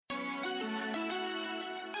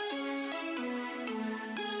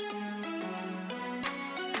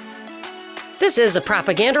This is a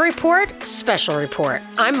Propaganda Report, special report.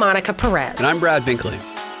 I'm Monica Perez. And I'm Brad Binkley.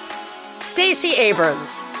 Stacey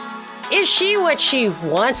Abrams. Is she what she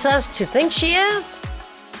wants us to think she is?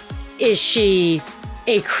 Is she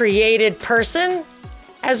a created person,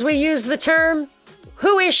 as we use the term?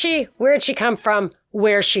 Who is she? Where did she come from?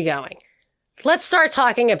 Where's she going? Let's start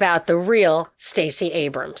talking about the real Stacey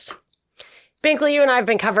Abrams. Binkley, you and I have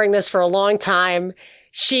been covering this for a long time.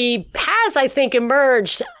 She has, I think,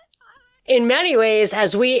 emerged in many ways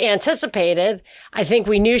as we anticipated. I think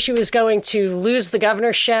we knew she was going to lose the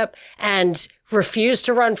governorship and refuse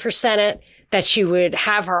to run for Senate, that she would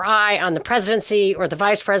have her eye on the presidency or the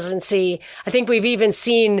vice presidency. I think we've even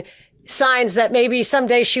seen signs that maybe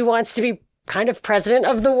someday she wants to be kind of president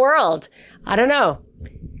of the world. I don't know.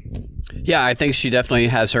 Yeah, I think she definitely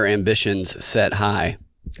has her ambitions set high.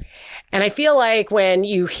 And I feel like when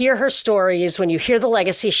you hear her stories, when you hear the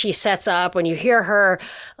legacy she sets up, when you hear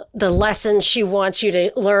the lessons she wants you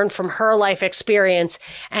to learn from her life experience,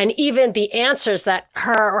 and even the answers that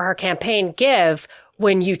her or her campaign give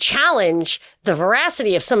when you challenge the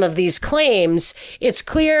veracity of some of these claims, it's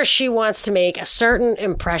clear she wants to make a certain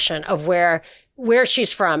impression of where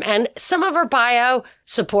she's from. And some of her bio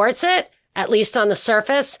supports it, at least on the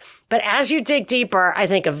surface. But as you dig deeper, I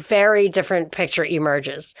think a very different picture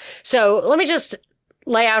emerges. So let me just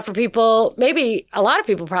lay out for people, maybe a lot of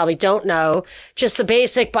people probably don't know, just the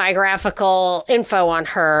basic biographical info on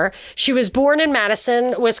her. She was born in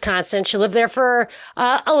Madison, Wisconsin. She lived there for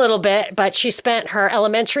a little bit, but she spent her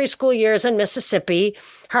elementary school years in Mississippi,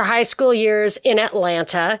 her high school years in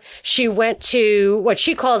Atlanta. She went to what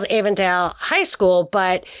she calls Avondale High School,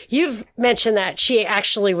 but you've mentioned that she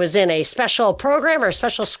actually was in a special program or a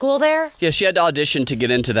special school there? Yeah, she had to audition to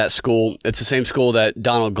get into that school. It's the same school that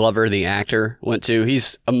Donald Glover, the actor, went to.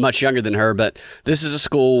 He's much younger than her, but this is a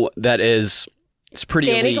school that it's pretty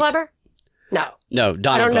Danny elite. Glover? No, Donald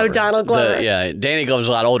I don't Glover. know Donald Glover. Danny Glover's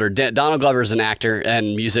a lot older. Donald Glover's an actor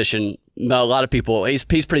and musician. A lot of people, he's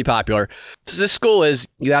pretty popular. So this school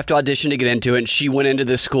you have to audition to get into it, and she went into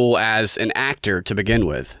this school as an actor to begin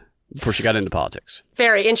with before she got into politics.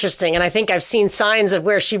 Very interesting. And I think I've seen signs of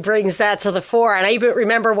where she brings that to the fore. And I even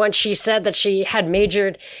remember when she said that she had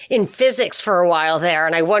majored in physics for a while there.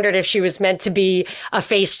 And I wondered if she was meant to be a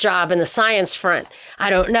face job in the science front. I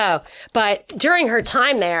don't know. But during her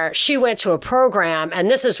time there, she went to a program. And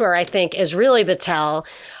this is where I think is really the tell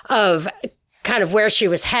of kind of where she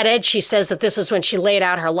was headed. She says that this is when she laid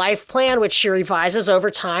out her life plan, which she revises over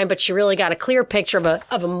time, but she really got a clear picture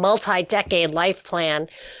of a multi-decade life plan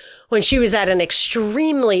when she was at an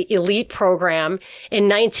extremely elite program in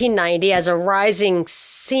 1990 as a rising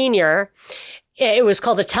senior. It was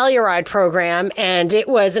called the Telluride program, and it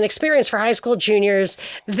was an experience for high school juniors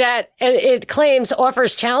that it claims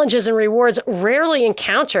offers challenges and rewards rarely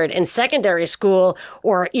encountered in secondary school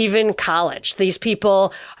or even college. These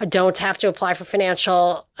people don't have to apply for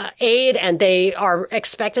financial aid, and they are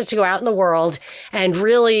expected to go out in the world and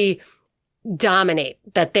really dominate,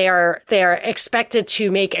 that they are expected to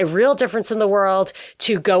make a real difference in the world,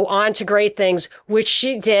 to go on to great things, which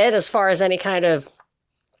she did as far as any kind of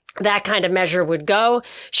that kind of measure would go.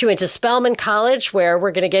 She went to Spelman College, where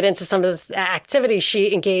we're going to get into some of the activities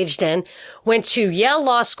she engaged in. Went to Yale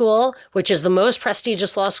Law School, which is the most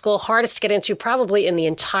prestigious law school, hardest to get into probably in the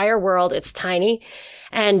entire world. It's tiny.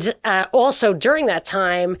 And also during that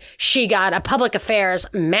time, she got a public affairs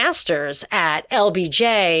master's at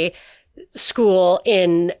LBJ school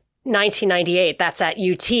in 1998. That's at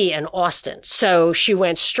UT in Austin. So she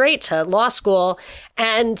went straight to law school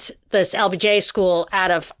and this LBJ school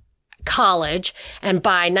out of college. And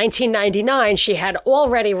by 1999, she had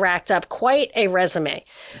already racked up quite a resume.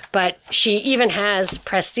 But she even has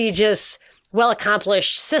prestigious,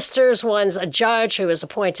 well-accomplished sisters. One's a judge who was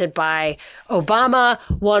appointed by Obama.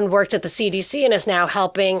 One worked at the CDC and is now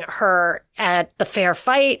helping her at the Fair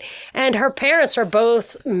Fight. And her parents are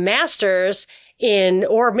both masters in,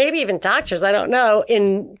 or maybe even doctors, I don't know,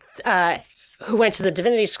 in who went to the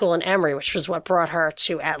divinity school in Emory, which was what brought her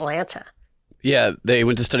to Atlanta. Yeah, they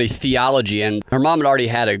went to study theology, and her mom had already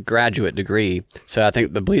had a graduate degree. So I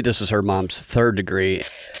believe this was her mom's third degree.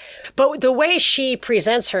 But the way she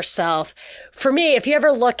presents herself, for me, if you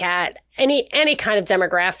ever look at any kind of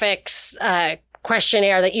demographics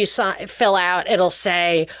questionnaire that you fill out, it'll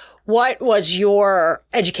say, what was your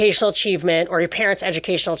educational achievement or your parents'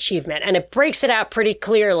 educational achievement? And it breaks it out pretty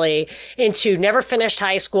clearly into never finished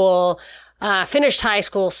high school, finished high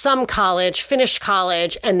school, some college, finished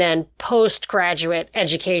college, and then postgraduate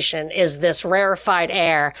education is this rarefied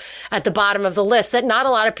air at the bottom of the list that not a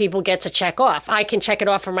lot of people get to check off. I can check it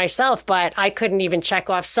off for myself, but I couldn't even check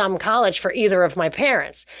off some college for either of my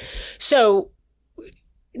parents. So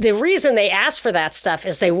the reason they ask for that stuff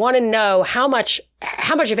is they want to know how much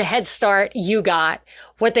of a head start you got,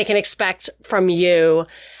 what they can expect from you,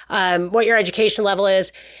 what your education level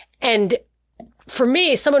is. And for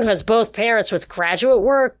me, someone who has both parents with graduate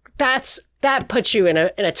work, that puts you in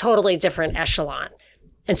a totally different echelon.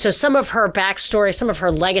 And so some of her backstory, some of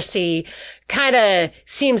her legacy kind of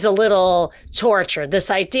seems a little tortured.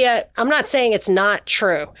 This idea, I'm not saying it's not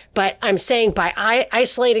true, but I'm saying by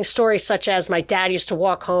isolating stories such as my dad used to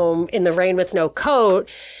walk home in the rain with no coat,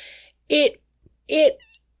 it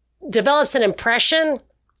develops an impression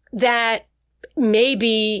that may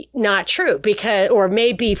be not true or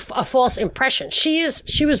may be a false impression. She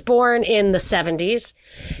was born in the 70s.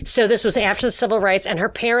 So this was after the civil rights, and her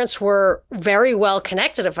parents were very well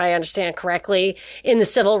connected, if I understand correctly, in the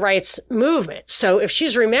civil rights movement. So if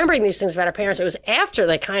she's remembering these things about her parents, it was after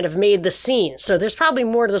they kind of made the scene. So there's probably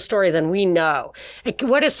more to the story than we know.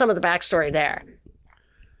 What is some of the backstory there?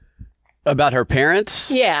 About her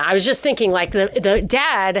parents? Yeah, I was just thinking like the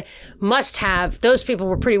dad must have, those people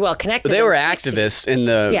were pretty well connected. They were activists in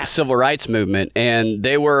the civil rights movement, and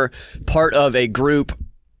they were part of a group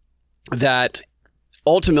that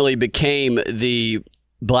ultimately became the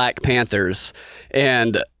Black Panthers.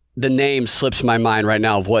 And the name slips my mind right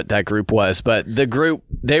now of what that group was, but the group,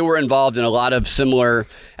 they were involved in a lot of similar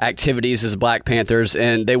activities as Black Panthers,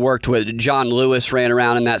 and they worked with John Lewis, ran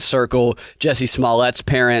around in that circle. Jesse Smollett's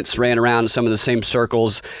parents ran around in some of the same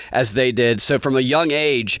circles as they did. So from a young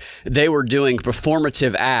age, they were doing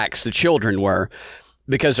performative acts, the children were,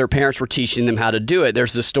 because their parents were teaching them how to do it.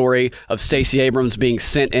 There's the story of Stacey Abrams being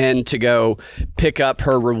sent in to go pick up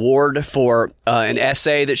her reward for an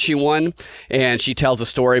essay that she won. And she tells a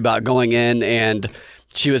story about going in, and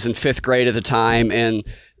she was in 5th grade at the time, and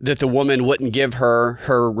that the woman wouldn't give her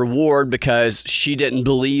reward because she didn't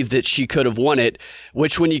believe that she could have won it,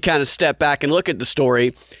 which when you kind of step back and look at the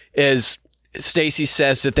story is Stacey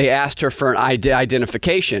says that they asked her for an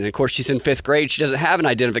identification. And of course, she's in 5th grade. She doesn't have an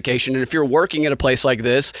identification. And if you're working at a place like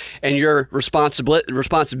this and your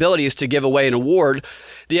responsibility is to give away an award,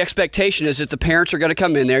 the expectation is that the parents are going to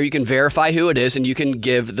come in there. You can verify who it is and you can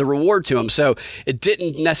give the reward to them. So it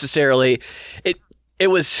didn't necessarily... It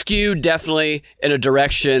was skewed definitely in a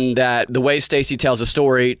direction that the way Stacey tells a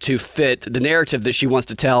story to fit the narrative that she wants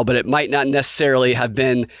to tell, but it might not necessarily have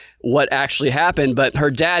been what actually happened. But her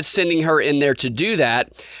dad sending her in there to do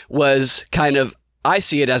that was kind of, I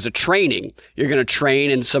see it as a training. You're going to train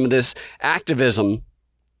in some of this activism.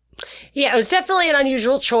 Yeah, it was definitely an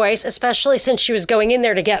unusual choice, especially since she was going in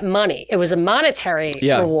there to get money. It was a monetary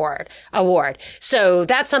award. So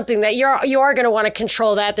that's something that you are going to want to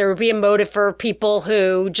control that. There would be a motive for people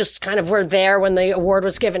who just kind of were there when the award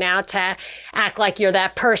was given out to act like you're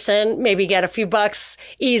that person, maybe get a few bucks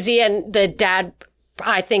easy. And the dad,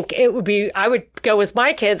 I think I would go with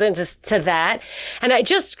my kids into that. And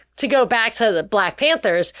to go back to the Black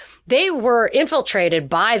Panthers, they were infiltrated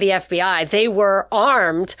by the FBI. They were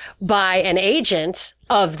armed by an agent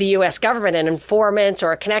of the U.S. government, an informant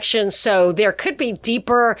or a connection. So there could be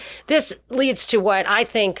deeper. This leads to what I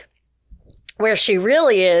think where she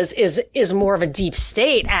really is more of a deep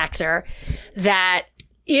state actor that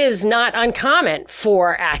is not uncommon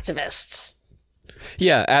for activists.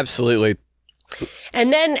 Yeah, absolutely.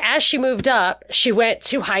 And then as she moved up, she went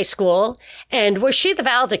to high school. And was she the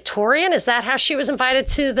valedictorian? Is that how she was invited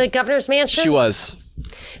to the governor's mansion? She was.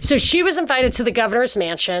 So she was invited to the governor's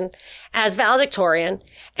mansion as valedictorian.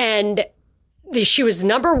 And she was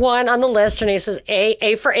number 1 on the list. Her name says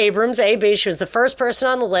A for Abrams, AB. She was the first person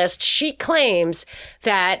on the list. She claims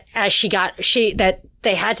that that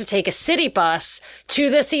they had to take a city bus to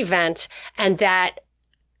this event, and that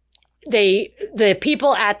the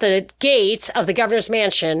people at the gate of the governor's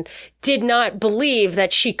mansion did not believe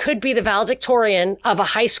that she could be the valedictorian of a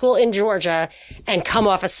high school in Georgia and come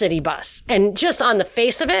off a city bus. And just on the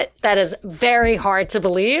face of it, that is very hard to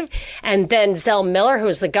believe. And then Zell Miller, who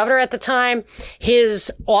was the governor at the time,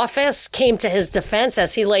 his office came to his defense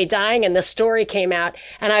as he lay dying, and the story came out.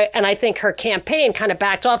 And I think her campaign kind of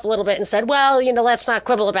backed off a little bit and said, well, let's not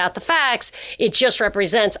quibble about the facts. It just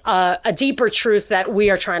represents a deeper truth that we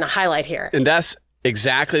are trying to highlight here. And that's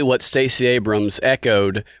exactly what Stacey Abrams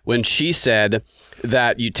echoed when she said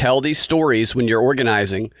that you tell these stories when you're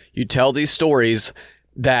organizing, you tell these stories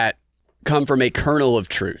that come from a kernel of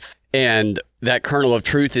truth. And that kernel of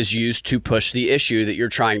truth is used to push the issue that you're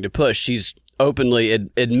trying to push. She's openly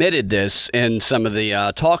admitted this in some of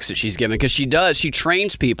the talks that she's given, because she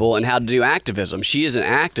trains people in how to do activism. She is an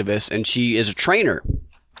activist and she is a trainer.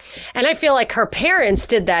 And I feel like her parents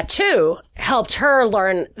did that too, helped her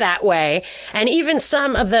learn that way. And even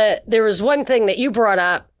there was one thing that you brought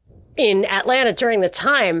up in Atlanta during the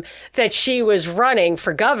time that she was running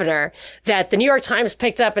for governor that the New York Times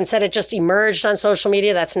picked up and said it just emerged on social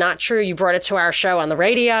media. That's not true. You brought it to our show on the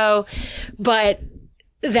radio, but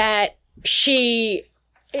that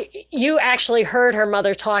you actually heard her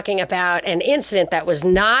mother talking about an incident that was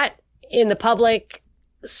not in the public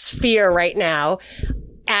sphere right now.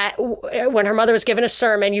 When her mother was given a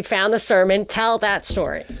sermon, you found the sermon. Tell that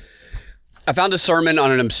story. I found a sermon on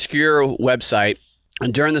an obscure website.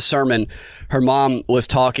 And during the sermon, her mom was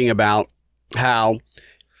talking about how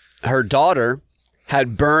her daughter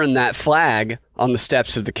had burned that flag on the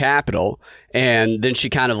steps of the Capitol. And then she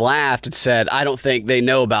kind of laughed and said, I don't think they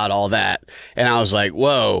know about all that. And I was like,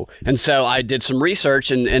 whoa. And so I did some research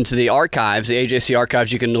into the archives, the AJC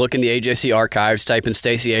archives. You can look in the AJC archives, type in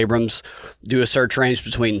Stacey Abrams, do a search range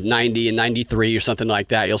between 90 and 93 or something like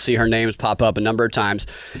that. You'll see her names pop up a number of times.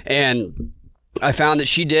 And I found that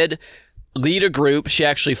she did lead a group. She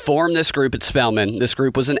actually formed this group at Spelman. This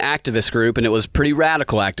group was an activist group, and it was a pretty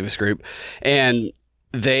radical activist group. And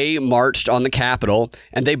they marched on the Capitol,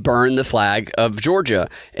 and they burned the flag of Georgia.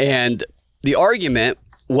 And the argument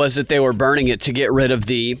was that they were burning it to get rid of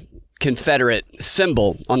the Confederate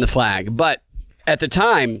symbol on the flag. But at the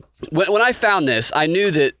time, when I found this, I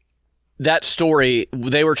knew that story,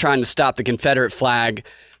 they were trying to stop the Confederate flag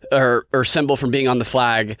or symbol from being on the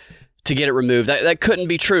flag to get it removed. That couldn't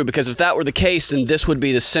be true, because if that were the case, then this would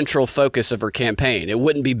be the central focus of her campaign. It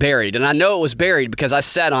wouldn't be buried. And I know it was buried because I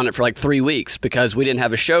sat on it for like 3 weeks because we didn't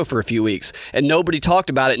have a show for a few weeks. And nobody talked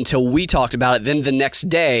about it until we talked about it. Then the next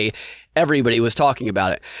day, everybody was talking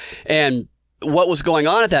about it. And what was going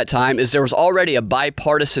on at that time is there was already a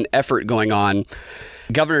bipartisan effort going on.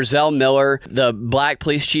 Governor Zell Miller, the black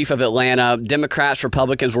police chief of Atlanta, Democrats,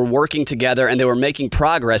 Republicans were working together, and they were making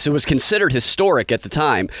progress. It was considered historic at the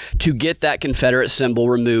time to get that Confederate symbol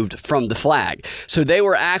removed from the flag. So they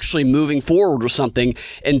were actually moving forward with something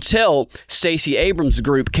until Stacey Abrams'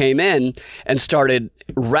 group came in and started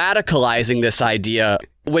radicalizing this idea,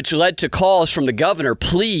 which led to calls from the governor,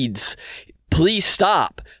 please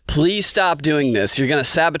stop. Please stop doing this. You're going to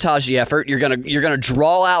sabotage the effort. You're going to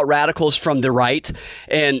draw out radicals from the right.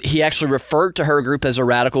 And he actually referred to her group as a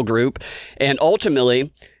radical group. And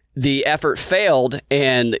ultimately, the effort failed,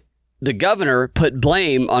 and the governor put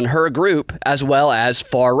blame on her group as well as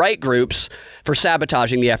far-right groups for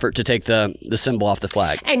sabotaging the effort to take the symbol off the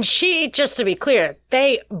flag. And just to be clear,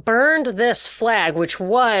 they burned this flag, which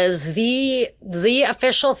was the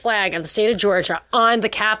official flag of the state of Georgia, on the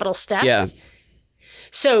Capitol steps. Yeah.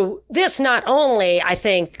 So this I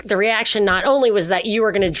think the reaction not only was that you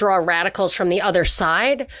were going to draw radicals from the other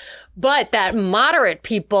side, but that moderate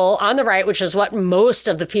people on the right, which is what most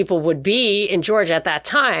of the people would be in Georgia at that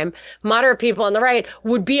time, moderate people on the right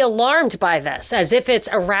would be alarmed by this, as if it's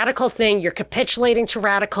a radical thing. You're capitulating to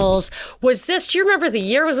radicals. Do you remember the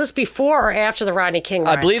year? Was this before or after the Rodney King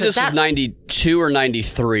riots? I believe this was 92 or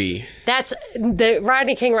 93. The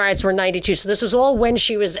Rodney King riots were 92. So this was all when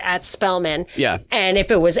she was at Spelman. Yeah. And if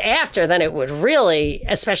it was after, then it would really,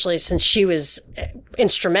 especially since she was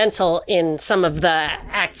instrumental in some of the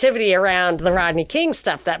activity around the Rodney King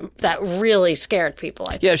stuff, that really scared people.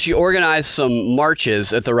 I think. Yeah, she organized some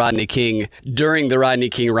marches at the Rodney King during the Rodney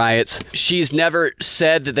King riots. She's never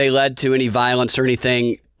said that they led to any violence or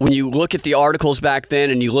anything. When you look at the articles back then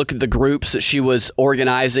and you look at the groups that she was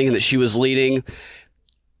organizing and that she was leading,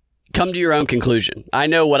 come to your own conclusion. I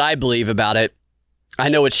know what I believe about it. I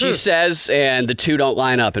know what she says, and the two don't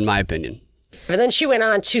line up, in my opinion. And then she went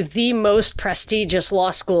on to the most prestigious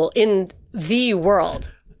law school in the world.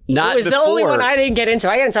 It was the only one I didn't get into.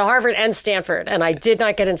 I got into Harvard and Stanford, and I did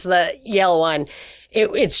not get into the Yale one.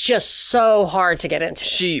 It's just so hard to get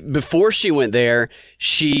into. Before she went there,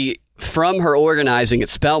 from her organizing at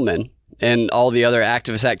Spelman and all the other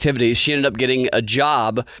activist activities, she ended up getting a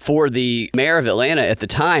job for the mayor of Atlanta at the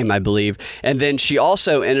time, I believe. And then she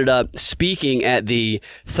also ended up speaking at the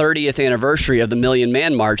 30th anniversary of the Million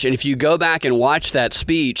Man March. And if you go back and watch that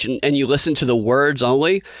speech and you listen to the words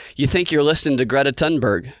only, you think you're listening to Greta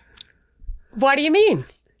Thunberg. What do you mean?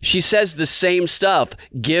 She says the same stuff.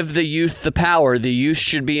 Give the youth the power. The youth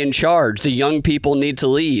should be in charge. The young people need to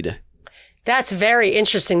lead. That's very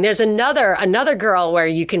interesting. There's another girl where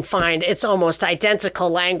you can find it's almost identical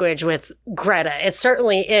language with Greta. It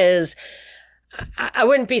certainly is I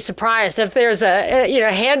wouldn't be surprised if there's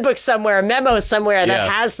a handbook somewhere, a memo somewhere that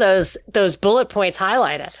has those bullet points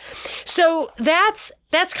highlighted. So that's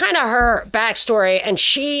kind of her backstory. And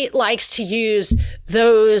she likes to use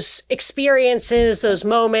those experiences, those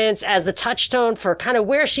moments as the touchstone for kind of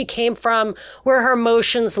where she came from, where her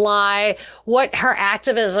emotions lie, what her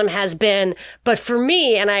activism has been. But for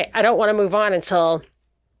me, and I don't want to move on until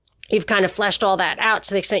you've kind of fleshed all that out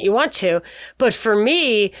to the extent you want to. But for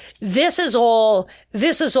me, this is all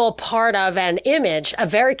part of an image, a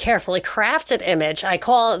very carefully crafted image. I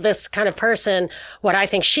call this kind of person what I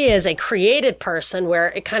think she is, a created person,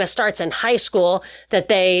 where it kind of starts in high school that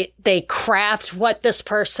they craft what this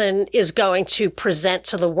person is going to present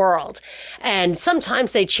to the world. And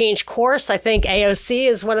sometimes they change course. I think AOC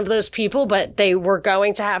is one of those people, but they were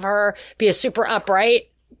going to have her be a super upright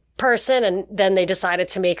person, and then they decided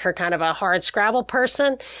to make her kind of a hard scrabble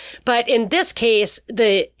person. But in this case,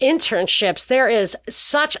 the internships, there is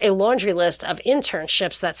such a laundry list of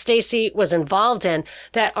internships that Stacey was involved in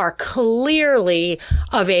that are clearly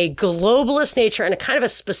of a globalist nature and a kind of a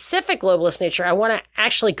specific globalist nature. I want to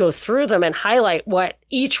actually go through them and highlight what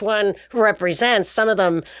each one represents. Some of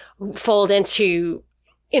them fold into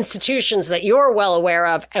institutions that you're well aware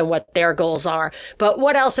of and what their goals are. But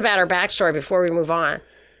what else about her backstory before we move on?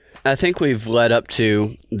 I think we've led up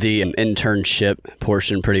to the internship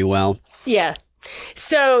portion pretty well. Yeah.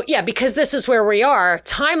 So, because this is where we are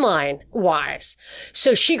timeline-wise.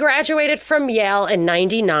 So she graduated from Yale in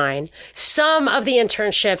 99. Some of the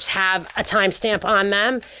internships have a timestamp on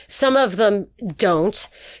them. Some of them don't.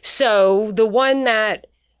 So the one that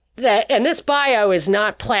and this bio is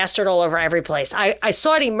not plastered all over every place. I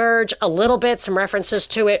saw it emerge a little bit, some references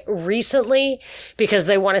to it recently, because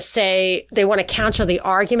they want to counter the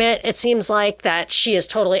argument. It seems like that she is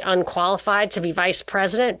totally unqualified to be vice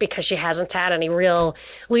president because she hasn't had any real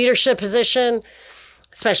leadership position,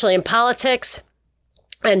 especially in politics.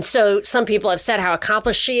 And so some people have said how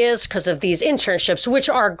accomplished she is because of these internships, which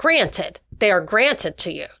are granted. They are granted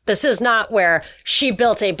to you. This is not where she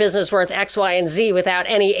built a business worth X, Y, and Z without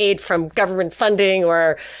any aid from government funding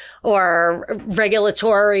or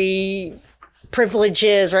regulatory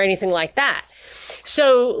privileges or anything like that.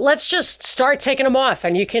 So let's just start taking them off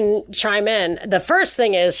and you can chime in. The first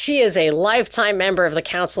thing is she is a lifetime member of the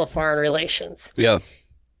Council of Foreign Relations. Yeah.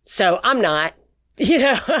 So I'm not.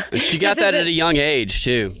 And she got that at a young age,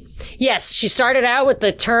 too. Yes, she started out with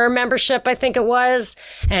the term membership, I think it was.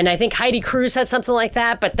 And I think Heidi Cruz had something like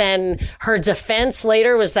that. But then her defense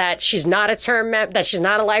later was that she's not that she's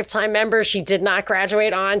not a lifetime member. She did not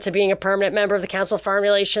graduate on to being a permanent member of the Council of Foreign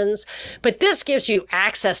Relations. But this gives you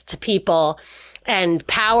access to people and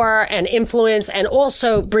power and influence, and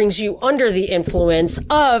also brings you under the influence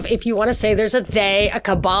of, if you want to say there's a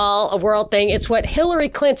cabal, a world thing, it's what Hillary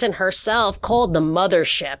Clinton herself called the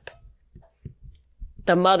mothership.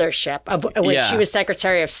 The mothership of when she was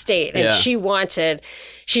Secretary of State. And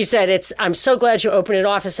she said, I'm so glad you opened an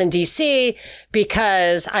office in DC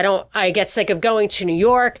because I get sick of going to New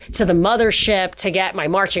York to the mothership to get my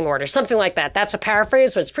marching orders, something like that. That's a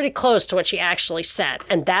paraphrase, but it's pretty close to what she actually said.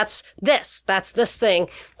 And that's this thing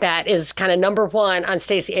that is kind of number one on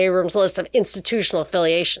Stacey Abrams' list of institutional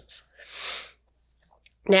affiliations.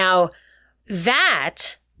 Now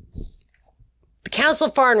that the Council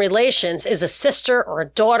of Foreign Relations is a sister or a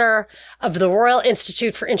daughter of the Royal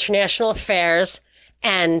Institute for International Affairs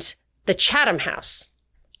and the Chatham House,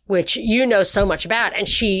 which you know so much about. And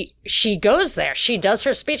she goes there. She does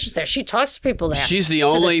her speeches there. She talks to people there. She's the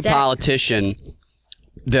only politician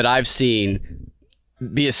that I've seen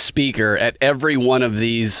be a speaker at every one of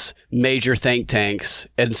these major think tanks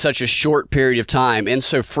in such a short period of time and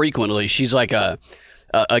so frequently. She's like a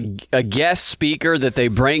guest speaker that they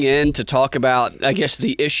bring in to talk about, I guess,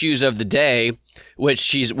 the issues of the day, what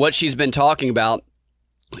she's been talking about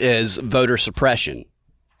is voter suppression.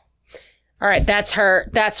 All right, that's her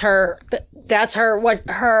what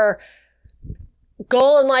her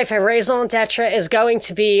goal in life, her raison d'etre, is going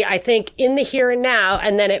to be, I think, in the here and now,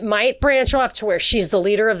 and then it might branch off to where she's the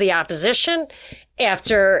leader of the opposition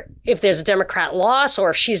after, if there's a Democrat loss,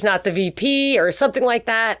 or if she's not the VP or something like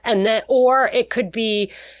that. And then, or it could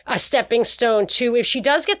be a stepping stone to if she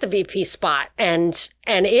does get the VP spot and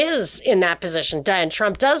is in that position, and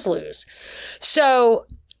Trump does lose. So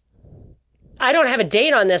I don't have a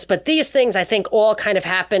date on this, but these things I think all kind of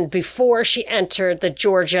happened before she entered the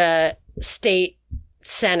Georgia State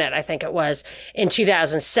Senate, I think it was, in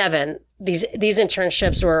 2007. These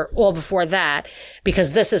internships were all before that,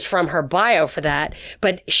 because this is from her bio for that.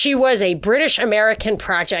 But she was a British American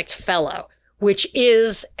Project Fellow, which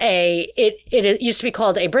is it used to be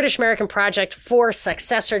called a British American Project for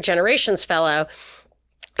Successor Generations Fellow.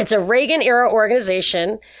 It's a Reagan-era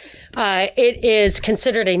organization. It is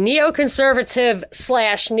considered a neoconservative /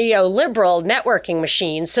 neoliberal networking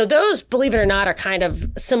machine. So those, believe it or not, are kind of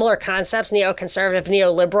similar concepts, neoconservative,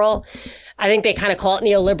 neoliberal. I think they kind of call it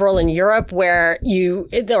neoliberal in Europe, or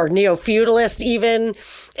neo-feudalist even.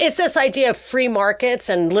 It's this idea of free markets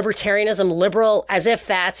and libertarianism, liberal, as if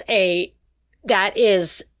that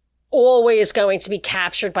is always going to be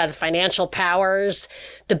captured by the financial powers,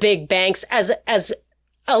 the big banks. As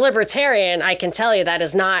a libertarian, I can tell you that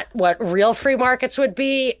is not what real free markets would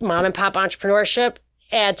be. Mom and pop entrepreneurship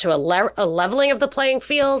add to a leveling of the playing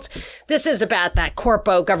field. This is about that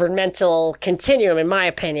corpo governmental continuum, in my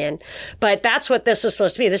opinion. But that's what this was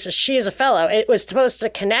supposed to be. She is a fellow. It was supposed to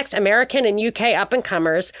connect American and UK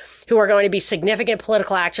up-and-comers who are going to be significant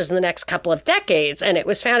political actors in the next couple of decades. And it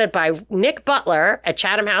was founded by Nick Butler, a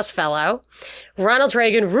Chatham House fellow, Ronald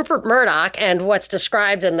Reagan, Rupert Murdoch, and what's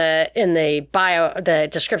described in the bio, the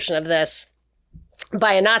description of this,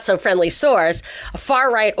 by a not-so-friendly source, a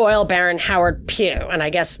far-right oil baron, Howard Pugh. And I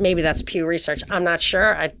guess maybe that's Pew Research. I'm not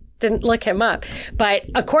sure. I didn't look him up. But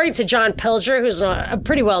according to John Pilger, who's a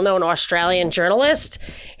pretty well-known Australian journalist,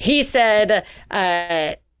 he said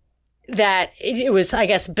that it was, I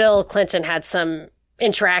guess, Bill Clinton had some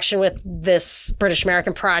interaction with this British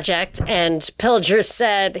American project, and Pilger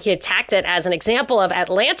said he attacked it as an example of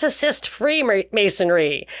Atlanticist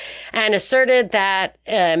Freemasonry and asserted that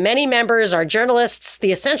many members are journalists,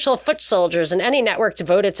 the essential foot soldiers in any network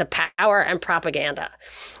devoted to power and propaganda.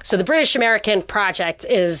 So the British American project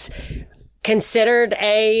is considered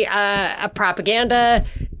a propaganda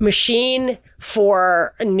machine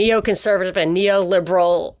for neoconservative and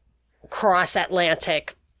neoliberal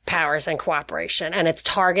cross-Atlantic powers and cooperation, and it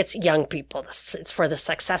targets young people. It's for the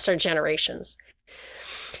successor generations.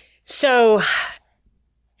 So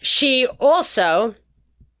she also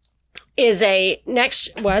was a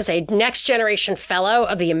next generation fellow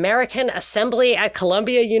of the American Assembly at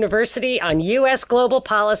Columbia University on U.S. global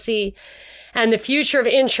policy and the future of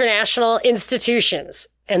international institutions.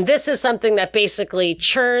 And this is something that basically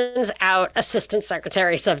churns out assistant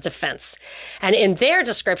secretaries of defense. And in their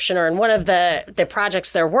description, or in one of the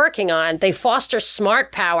projects they're working on, they foster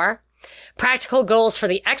smart power, practical goals for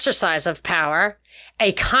the exercise of power,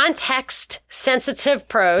 a context-sensitive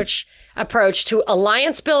approach to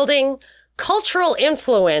alliance building, cultural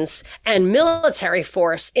influence, and military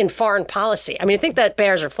force in foreign policy. I mean, I think that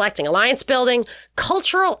bears reflecting. Alliance building,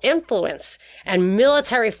 cultural influence, and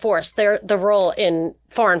military force, the role in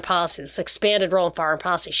foreign policy, this expanded role in foreign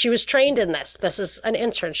policy. She was trained in this. This is an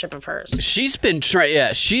internship of hers. She's been trained.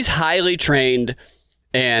 Yeah, she's highly trained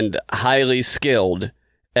and highly skilled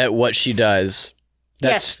at what she does.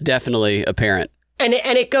 That's definitely apparent. And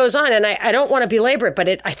it goes on, and I don't want to belabor it, but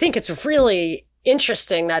I think it's really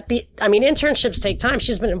interesting that internships take time.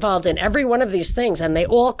 She's been involved in every one of these things, and they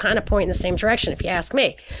all kind of point in the same direction, if you ask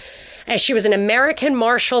me. And she was an American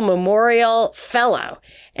Marshall Memorial Fellow.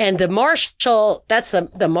 And the Marshall, that's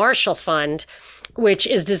the Marshall Fund, which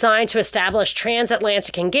is designed to establish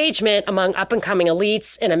transatlantic engagement among up-and-coming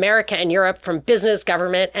elites in America and Europe from business,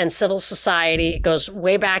 government, and civil society. It goes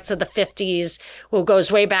way back to the 50s. It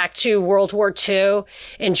goes way back to World War II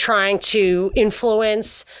in trying to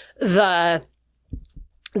influence the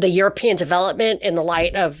European development in the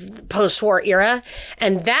light of post-war era.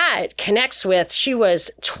 And that connects with, she was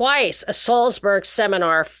twice a Salzburg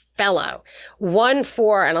Seminar Fellow. One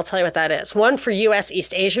for, and I'll tell you what that is, one for U.S.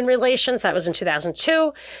 East Asian relations, that was in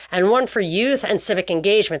 2002, and one for youth and civic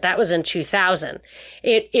engagement, that was in 2000.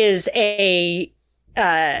 It is It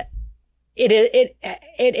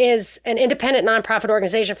is an independent nonprofit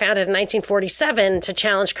organization founded in 1947 to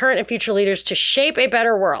challenge current and future leaders to shape a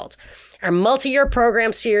better world. Our multi-year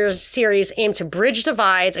program series aim to bridge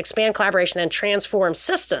divides, expand collaboration, and transform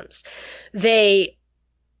systems. They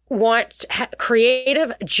want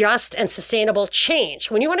creative, just, and sustainable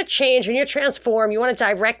change. When you want to change, when you transform, you want to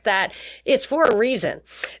direct that, it's for a reason.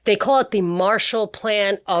 They call it the Marshall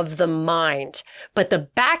Plan of the Mind. But the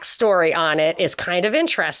backstory on it is kind of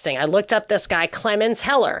interesting. I looked up this guy, Clemens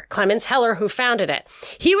Heller, who founded it.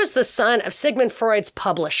 He was the son of Sigmund Freud's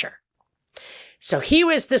publisher. So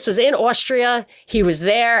this was in Austria. He was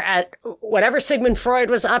there at whatever Sigmund Freud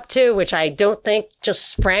was up to, which I don't think just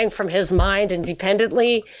sprang from his mind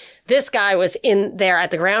independently. This guy was in there at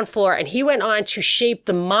the ground floor, and he went on to shape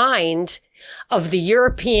the mind of the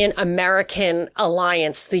European American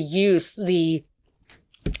alliance, the youth, the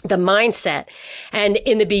mindset. And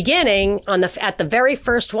in the beginning, at the very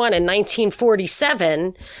first one in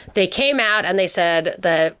 1947, they came out and they said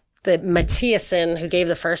the Mathiasen, who gave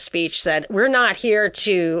the first speech, said, we're not here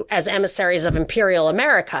as emissaries of Imperial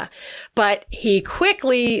America. But he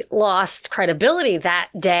quickly lost credibility that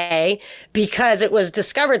day because it was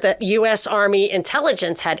discovered that U.S. Army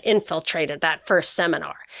intelligence had infiltrated that first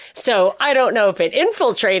seminar. So I don't know if it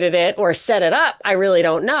infiltrated it or set it up. I really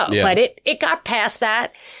don't know. Yeah. But it got past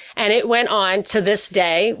that, and it went on to this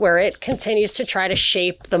day where it continues to try to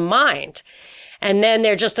shape the mind. And then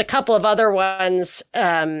there are just a couple of other ones.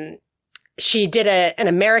 She did an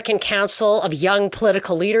American Council of Young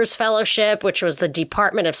Political Leaders Fellowship, which was the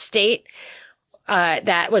Department of State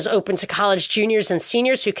that was open to college juniors and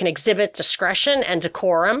seniors who can exhibit discretion and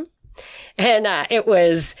decorum. And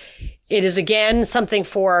it is, again, something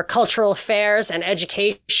for cultural affairs and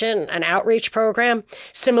education, an outreach program.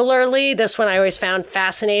 Similarly, this one I always found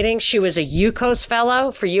fascinating. She was a UCOS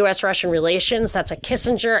fellow for U.S.-Russian relations. That's a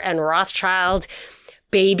Kissinger and Rothschild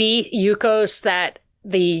baby UCOS that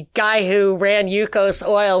the guy who ran UCOS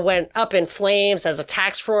Oil went up in flames as a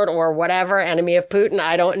tax fraud or whatever, enemy of Putin,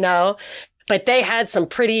 I don't know. But they had some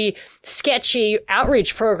pretty sketchy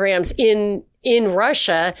outreach programs in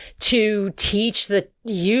Russia to teach the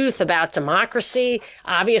youth about democracy,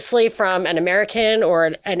 obviously from an American or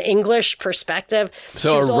an English perspective.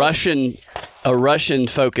 So a Russian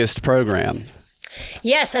focused program.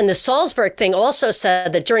 Yes, and the Salzburg thing also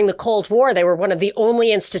said that during the Cold War, they were one of the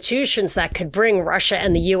only institutions that could bring Russia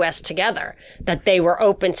and the U.S. together, that they were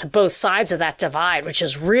open to both sides of that divide, which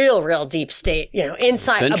is real deep state,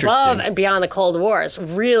 inside, above and beyond the Cold War. It's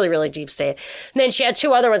really, really deep state. And then she had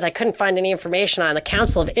two other ones I couldn't find any information on. The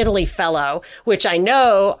Council of Italy Fellow, which I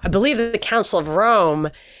believe that the Council of Rome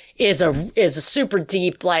is a super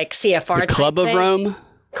deep, CFR. The Club of Rome?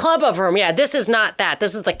 Club of Rome, yeah. This is not that.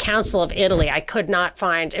 This is the Council of Italy. I could not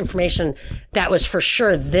find information that was for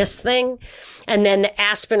sure this thing. And then the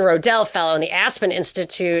Aspen Rodell Fellow and the Aspen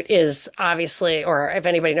Institute is obviously, or if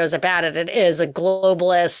anybody knows about it, it is a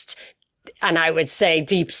globalist, and I would say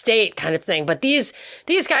deep state kind of thing. But these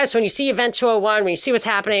guys, when you see Event 201, when you see what's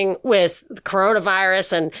happening with the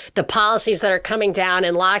coronavirus and the policies that are coming down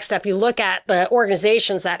in lockstep, you look at the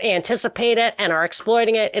organizations that anticipate it and are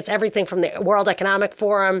exploiting it. It's everything from the World Economic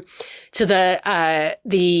Forum to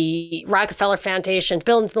the Rockefeller Foundation,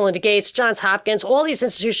 Bill and Melinda Gates, Johns Hopkins, all these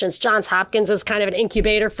institutions. Johns Hopkins is kind of an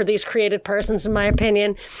incubator for these created persons, in my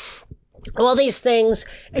opinion. All these things,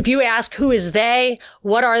 if you ask who is they,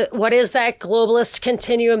 what is that globalist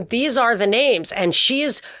continuum, these are the names. And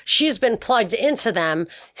she's been plugged into them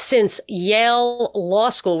since Yale Law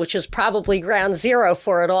School, which is probably ground zero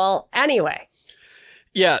for it all anyway.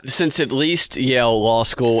 Yeah, since at least Yale Law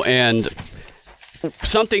School. And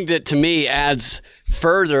something that to me adds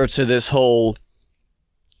further to this whole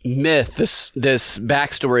myth, this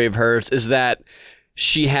backstory of hers, is that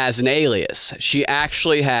she has an alias. She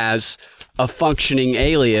actually has a functioning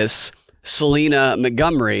alias, Selena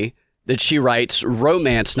Montgomery, that she writes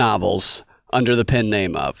romance novels under the pen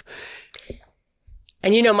name of.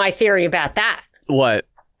 And you know my theory about that. What?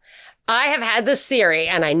 I have had this theory,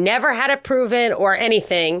 and I never had it proven or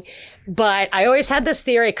anything, but I always had this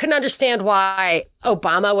theory. I couldn't understand why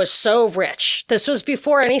Obama was so rich. This was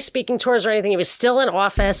before any speaking tours or anything. He was still in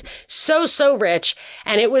office, so rich,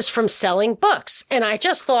 and it was from selling books. And I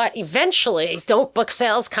just thought, eventually, don't book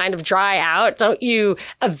sales kind of dry out? Don't you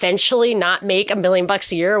eventually not make $1 million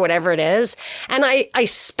a year or whatever it is? And I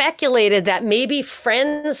speculated that maybe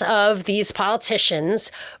friends of these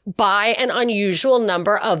politicians buy an unusual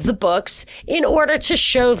number of the books in order to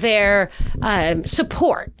show their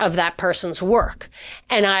support of that person's work.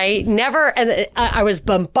 And I was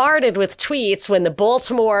bombarded with tweets when the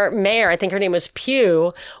Baltimore mayor, I think her name was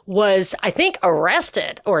Pugh, was, I think,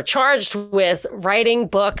 arrested or charged with writing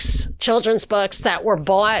books, children's books that were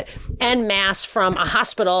bought en masse from a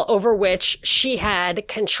hospital over which she had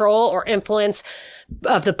control or influence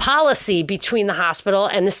of the policy between the hospital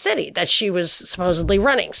and the city that she was supposedly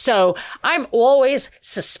running. So I'm always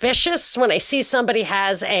suspicious when I see somebody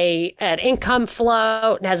has an income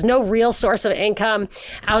flow, has no real source of income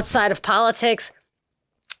outside of politics,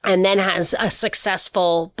 and then has a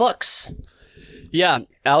successful books. Yeah,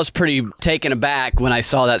 I was pretty taken aback when I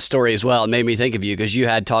saw that story as well. It made me think of you because you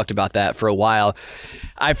had talked about that for a while.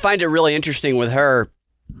 I find it really interesting with her.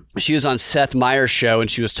 She was on Seth Meyers' show, and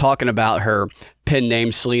she was talking about her pen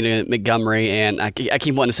name, Selena Montgomery, and I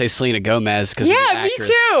keep wanting to say Selena Gomez because yeah, me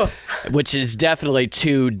too. Which is definitely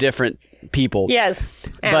two different people. Yes,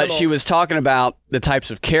 animals. But she was talking about the types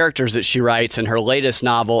of characters that she writes in her latest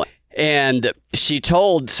novel, and she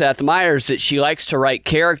told Seth Meyers that she likes to write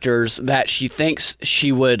characters that she thinks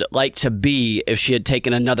she would like to be if she had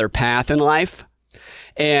taken another path in life.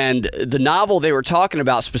 And the novel they were talking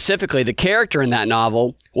about specifically, the character in that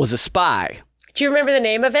novel was a spy. Do you remember the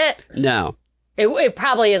name of it? No. It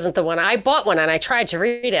probably isn't the one. I bought one and I tried to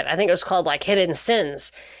read it. I think it was called like Hidden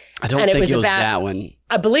Sins. I don't think it was that one.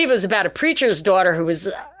 I believe it was about a preacher's daughter who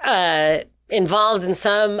was involved in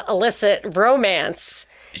some illicit romance.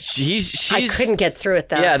 I couldn't get through it,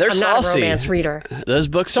 though. Yeah, they're I'm saucy. not a romance reader. Those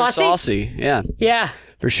books are saucy. Yeah. Yeah.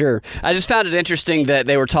 For sure. I just found it interesting that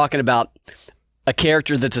they were talking about a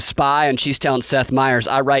character that's a spy, and she's telling Seth Meyers,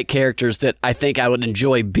 I write characters that I think I would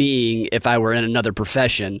enjoy being if I were in another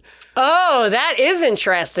profession. Oh, that is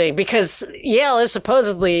interesting, because Yale is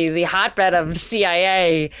supposedly the hotbed of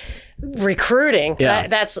CIA recruiting. Yeah.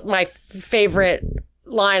 That's my favorite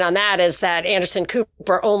line on that, is that Anderson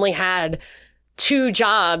Cooper only had 2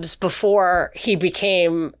 jobs before he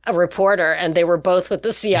became a reporter, and they were both with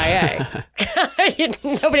the CIA.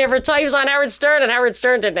 Nobody ever told. He was on Howard Stern, and Howard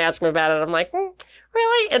Stern didn't ask him about it. I'm like,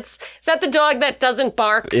 really? Is that the dog that doesn't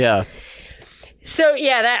bark? Yeah. So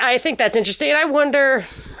yeah, I think that's interesting. And I wonder,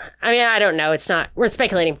 I mean, I don't know. We're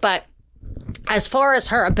speculating, but as far as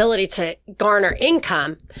her ability to garner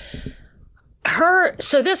income,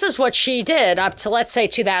 so this is what she did up to, let's say,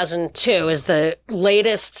 2002 is the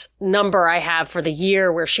latest number I have for the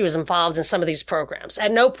year where she was involved in some of these programs.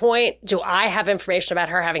 At no point do I have information about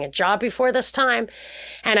her having a job before this time.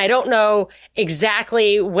 And I don't know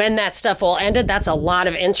exactly when that stuff all ended. That's a lot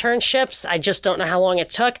of internships. I just don't know how long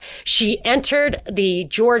it took. She entered the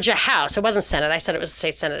Georgia House. It wasn't Senate. I said it was the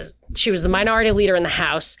state Senate. She was the minority leader in the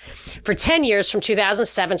House for 10 years from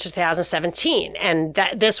 2007 to 2017. And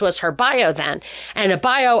this was her bio then. And a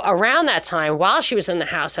bio around that time while she was in the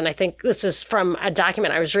House. And I think this is from a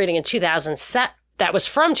document I was reading in 2007. That was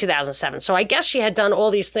from 2007. So I guess she had done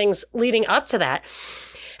all these things leading up to that.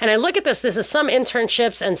 And I look at this is some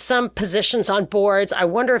internships and some positions on boards. I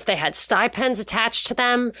wonder if they had stipends attached to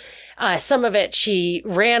them. Some of it, she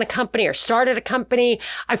ran a company or started a company.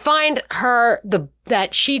 I find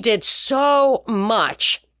that she did so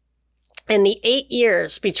much in the 8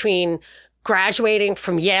 years between graduating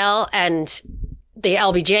from Yale and the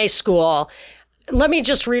LBJ school. Let me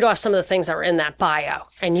just read off some of the things that were in that bio.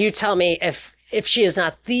 And you tell me if she is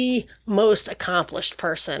not the most accomplished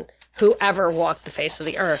person who ever walked the face of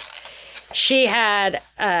the earth. She was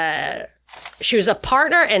a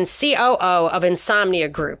partner and COO of Insomnia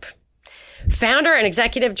Group, founder and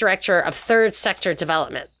executive director of Third Sector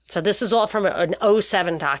Development. So this is all from an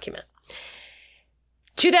 07 document.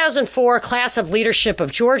 2004 class of leadership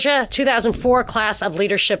of Georgia, 2004 class of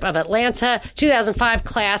leadership of Atlanta, 2005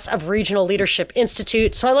 class of Regional Leadership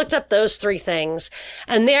Institute. So I looked up those 3 things,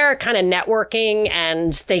 and they're kind of networking,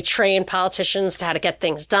 and they train politicians to how to get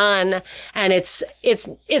things done. And it's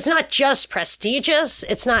not just prestigious.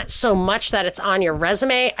 It's not so much that it's on your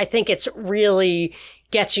resume. I think it's really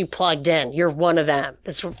gets you plugged in. You're one of them.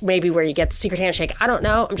 It's maybe where you get the secret handshake. I don't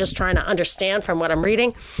know. I'm just trying to understand from what I'm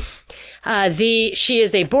reading. She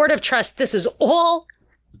is a board of trustees. This is all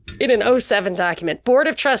in an 07 document. Board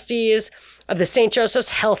of trustees of the St.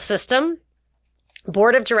 Joseph's Health System,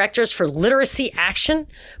 board of directors for Literacy Action,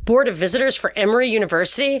 board of visitors for Emory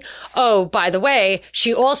University. Oh, by the way,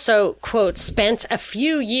 she also, quote, spent a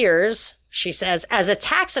few years, she says, as a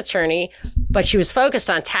tax attorney, but she was focused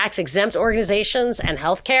on tax-exempt organizations and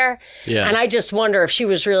healthcare. Yeah. And I just wonder if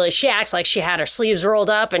she acts like she had her sleeves rolled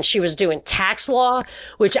up and she was doing tax law,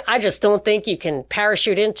 which I just don't think you can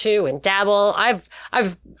parachute into and dabble.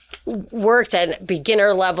 I've worked at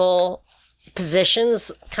beginner level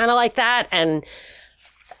positions kind of like that, and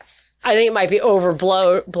I think it might be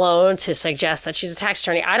overblown to suggest that she's a tax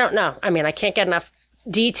attorney. I don't know. I mean, I can't get enough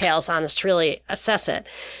details on this to really assess it.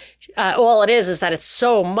 All it is that it's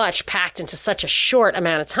so much packed into such a short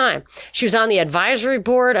amount of time. She was on the advisory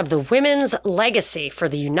board of the Women's Legacy for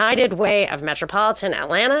the United Way of Metropolitan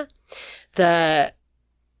Atlanta, the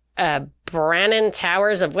Brannan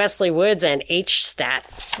Towers of Wesley Woods, and H-Stat.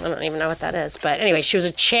 I don't even know what that is. But anyway, she was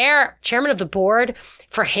a chairman of the board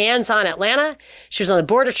for Hands on Atlanta. She was on the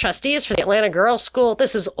board of trustees for the Atlanta Girls School.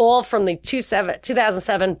 This is all from the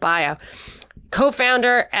 2007 bio.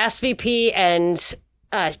 Co-founder, SVP, and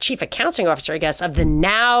chief accounting officer, I guess, of the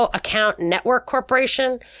Now Account Network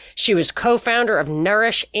Corporation. She was co-founder of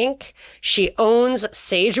Nourish Inc. She owns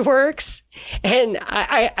SageWorks. And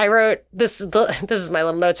I wrote, this is my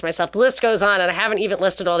little note to myself. The list goes on, and I haven't even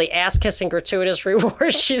listed all the ass-kissing gratuitous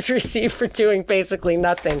rewards she's received for doing basically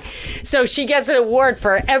nothing. So she gets an award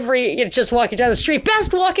for just walking down the street.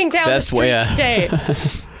 Best walking down the street today.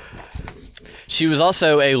 She was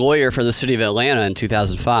also a lawyer for the city of Atlanta in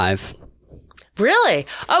 2005. Really?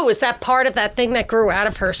 Oh, was that part of that thing that grew out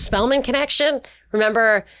of her Spelman connection?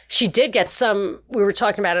 Remember, she did get some, we were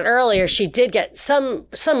talking about it earlier, she did get some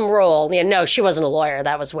role. Yeah, no, she wasn't a lawyer.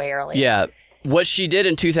 That was way earlier. Yeah. What she did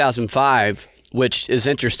in 2005, which is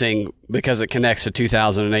interesting because it connects to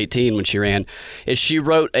 2018 when she ran, is she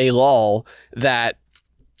wrote a law that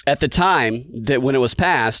at the time that when it was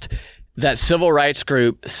passed, that civil rights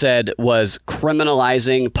group said was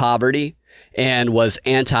criminalizing poverty and was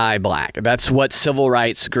anti-black. That's what civil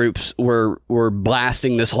rights groups were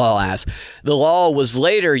blasting this law as. The law was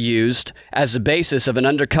later used as the basis of an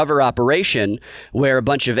undercover operation where a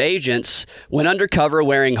bunch of agents went undercover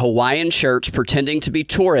wearing Hawaiian shirts pretending to be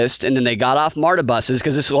tourists, and then they got off MARTA buses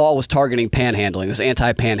because this law was targeting panhandling, this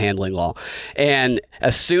anti-panhandling law. And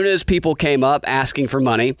as soon as people came up asking for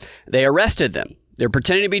money, they arrested them. They're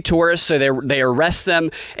pretending to be tourists, so they arrest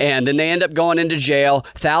them, and then they end up going into jail,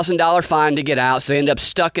 $1,000 fine to get out, so they end up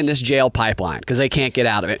stuck in this jail pipeline because they can't get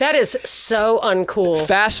out of it. That is so uncool.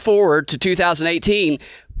 Fast forward to 2018,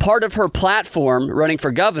 part of her platform running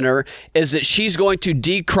for governor is that she's going to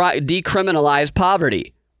decriminalize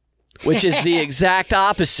poverty, which is the exact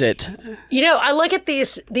opposite. You know, I look at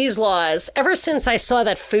these laws, ever since I saw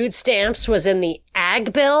that food stamps was in the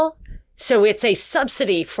ag bill. So it's a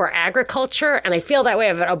subsidy for agriculture, and I feel that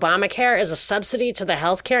way of Obamacare as a subsidy to the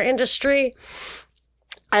healthcare industry.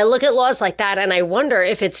 I look at laws like that, and I wonder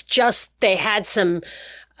if it's just they had some,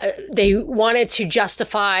 they wanted to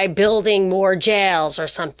justify building more jails or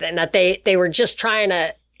something, that they were just trying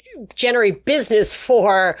to generate business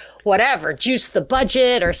for whatever, juice the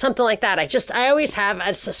budget or something like that. I always have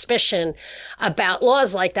a suspicion about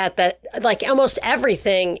laws like that like almost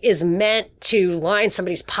everything is meant to line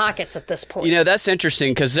somebody's pockets at this point. You know, that's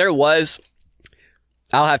interesting because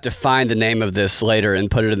I'll have to find the name of this later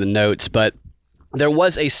and put it in the notes, but there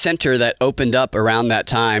was a center that opened up around that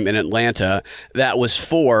time in Atlanta that was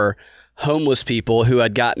for homeless people who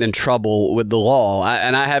had gotten in trouble with the law.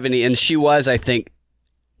 And she was, I think,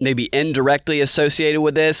 maybe indirectly associated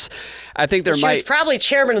with this. I think she was probably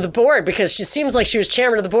chairman of the board because she seems like she was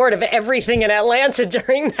chairman of the board of everything in Atlanta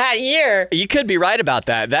during that year. You could be right about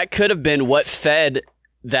that. That could have been what filled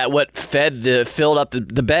up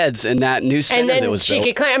the beds in that new center that was built. And then she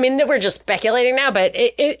could claim, I mean, we're just speculating now, but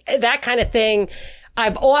that kind of thing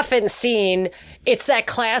I've often seen. It's that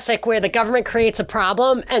classic where the government creates a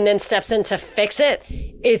problem and then steps in to fix it.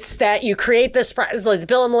 It's that you create this, the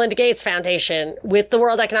Bill and Melinda Gates Foundation with the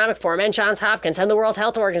World Economic Forum and Johns Hopkins and the World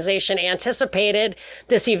Health Organization anticipated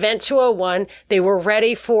this event 201. They were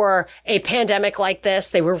ready for a pandemic like this.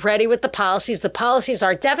 They were ready with the policies. The policies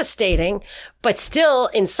are devastating, but still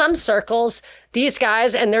in some circles, these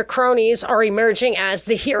guys and their cronies are emerging as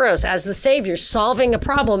the heroes, as the saviors, solving a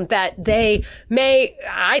problem that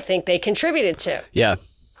I think they contributed to. Yeah.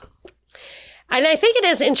 And I think it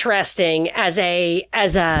is interesting as a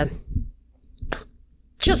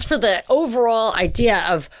just for the overall idea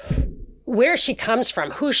of where she comes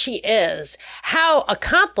from, who she is, how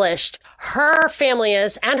accomplished her family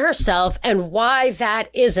is and herself, and why that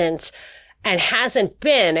isn't and hasn't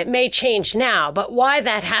been. It may change now, but why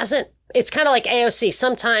that hasn't. It's kind of like AOC.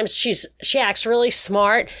 Sometimes she acts really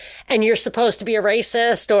smart and you're supposed to be a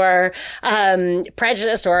racist or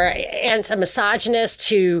prejudiced or anti-misogynist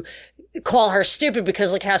to call her stupid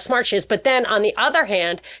because look how smart she is. But then on the other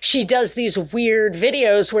hand, she does these weird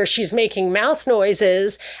videos where she's making mouth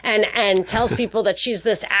noises and tells people that she's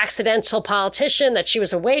this accidental politician, that she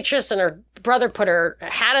was a waitress and her brother put her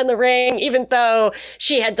hat in the ring, even though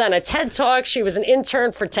she had done a TED Talk. She was an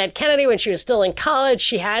intern for Ted Kennedy when she was still in college.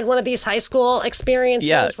 She had one of these high school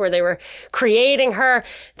experiences where they were creating her.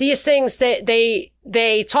 These things that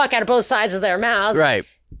they talk out of both sides of their mouth. Right.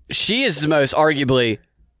 She is the most arguably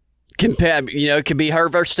it could be her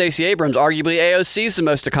versus Stacey Abrams. Arguably, AOC is the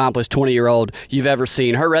most accomplished 20-year-old you've ever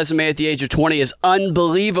seen. Her resume at the age of 20 is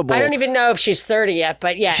unbelievable. I don't even know if she's 30 yet,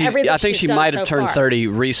 but yeah, I think she might have turned 30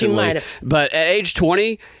 recently. But at age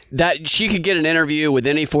 20, that she could get an interview with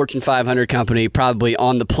any Fortune 500 company probably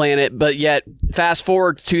on the planet, but yet fast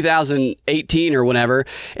forward to 2018 or whenever,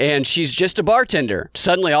 and she's just a bartender.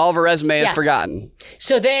 Suddenly all of her resume is forgotten.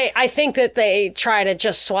 So I think that they try to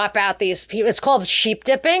just swap out these people. It's called sheep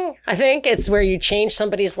dipping. I think it's where you change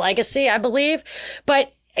somebody's legacy, I believe.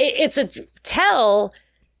 But it's a tell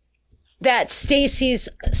that Stacey's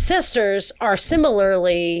sisters are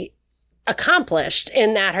similarly accomplished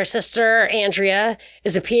in that her sister Andrea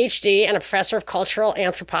is a PhD and a professor of cultural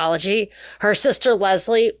anthropology. Her sister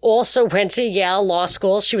Leslie also went to Yale Law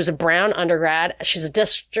School. She was a Brown undergrad. She's a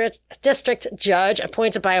district judge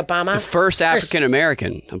appointed by Obama. The first African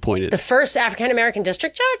American appointed. The first African American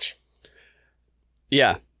district judge?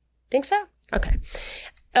 Yeah. Think so? Okay.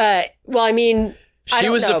 Well, I mean, She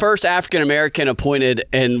was the first African American appointed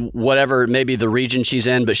in whatever, maybe the region she's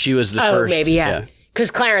in, but she was the first. Oh, maybe, yeah.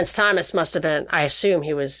 Because Clarence Thomas must have been, I assume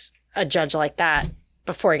he was a judge like that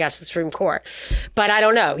before he got to the Supreme Court. But I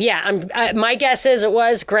don't know. Yeah, my guess is it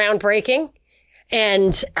was groundbreaking.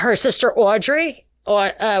 And her sister Audrey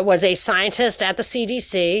was a scientist at the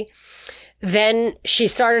CDC. Then she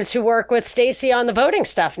started to work with Stacey on the voting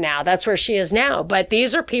stuff now. That's where she is now. But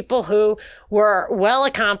these are people who were well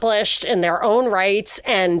accomplished in their own rights.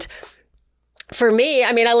 And for me,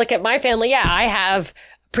 I mean, I look at my family. Yeah, I have a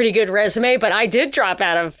pretty good resume, but I did drop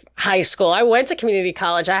out of high school. I went to community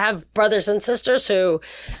college. I have brothers and sisters who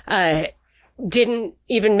didn't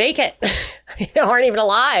even make it, aren't even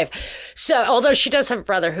alive. So although she does have a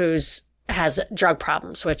brother has drug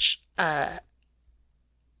problems, which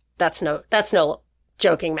that's no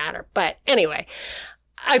joking matter. But anyway,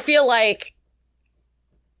 I feel like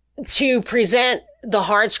to present the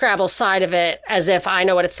hardscrabble side of it as if I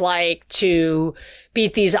know what it's like to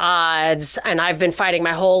beat these odds, and I've been fighting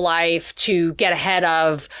my whole life to get ahead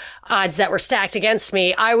of odds that were stacked against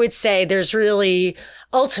me, I would say there's really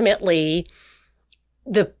ultimately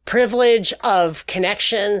the privilege of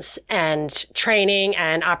connections and training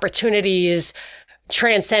and opportunities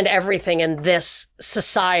transcend everything in this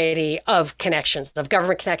society of connections, of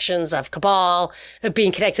government connections, of cabal, of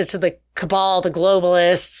being connected to the cabal, the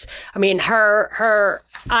globalists. I mean,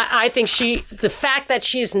 I think the fact that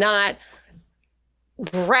she's not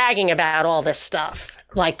bragging about all this stuff,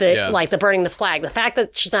 like the burning the flag, the fact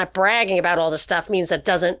that she's not bragging about all this stuff means that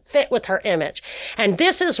doesn't fit with her image. And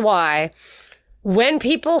this is why when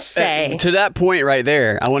people say... to that point right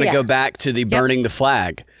there, I want to go back to the burning the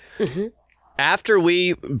flag. Mm-hmm. After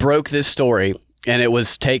we broke this story and it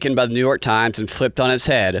was taken by the New York Times and flipped on its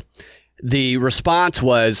head, the response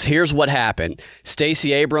was, here's what happened.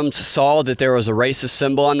 Stacey Abrams saw that there was a racist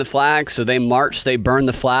symbol on the flag, so they marched, they burned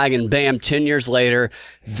the flag, and bam, 10 years later,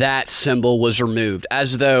 that symbol was removed,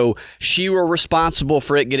 as though she were responsible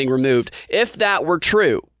for it getting removed. If that were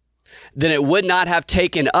true, then it would not have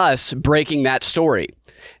taken us breaking that story.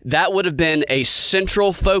 That would have been a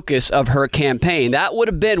central focus of her campaign. That would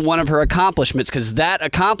have been one of her accomplishments, because that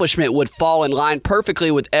accomplishment would fall in line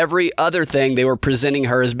perfectly with every other thing they were presenting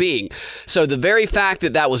her as being. So the very fact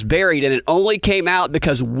that that was buried and it only came out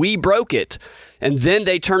because we broke it and then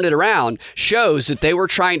they turned it around shows that they were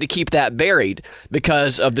trying to keep that buried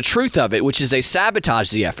because of the truth of it, which is they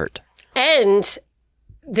sabotage the effort. And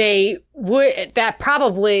they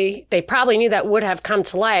probably knew that would have come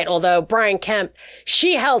to light. Although Brian Kemp,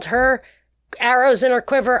 she held her arrows in her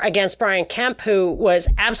quiver against Brian Kemp, who was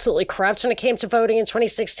absolutely corrupt when it came to voting in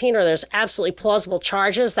 2016, or there's absolutely plausible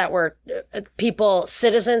charges that were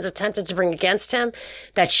citizens attempted to bring against him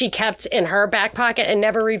that she kept in her back pocket and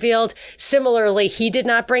never revealed. Similarly, he did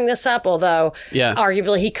not bring this up, although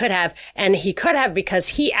arguably he could have. And he could have because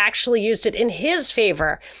he actually used it in his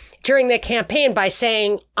favor during the campaign by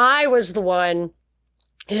saying, I was the one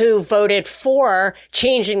who voted for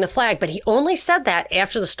changing the flag. But he only said that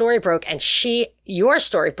after the story broke and your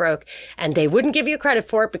story broke, and they wouldn't give you credit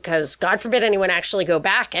for it because God forbid anyone actually go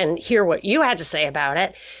back and hear what you had to say about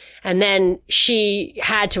it. And then she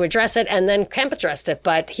had to address it, and then Kemp addressed it.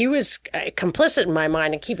 But he was complicit in my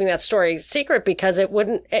mind in keeping that story secret because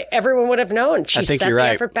everyone would have known. She set the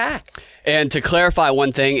effort back. And to clarify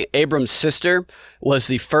one thing, Abrams' sister was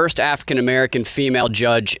the first African-American female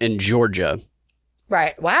judge in Georgia.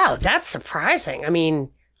 Right. Wow. That's surprising. I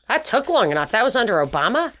mean, that took long enough. That was under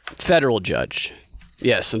Obama? Federal judge.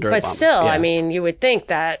 Yes, under Obama. But still, I mean, you would think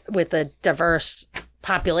that with a diverse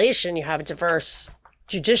population, you have a diverse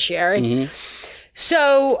judiciary. Mm-hmm.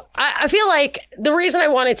 So I feel like the reason I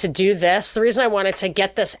wanted to do this, the reason I wanted to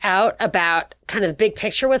get this out about kind of the big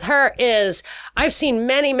picture with her is I've seen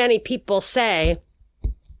many, many people say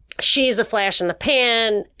she's a flash in the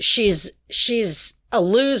pan. She's a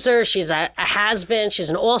loser. She's a has-been. She's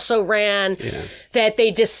an also-ran. Yeah. That they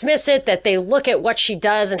dismiss it, that they look at what she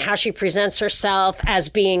does and how she presents herself as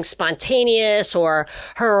being spontaneous or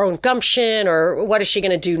her own gumption or what is she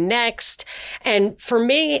going to do next. And for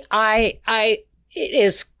me, it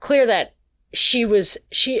is clear that she was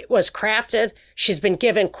crafted. She's been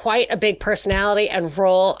given quite a big personality and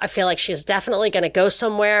role. I feel like she is definitely going to go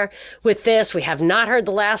somewhere with this. We have not heard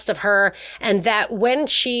the last of her. And that when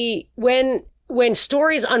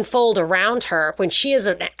stories unfold around her, when she is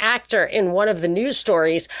an actor in one of the news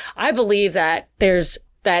stories, I believe that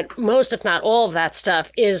that most, if not all of that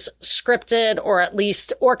stuff is scripted or at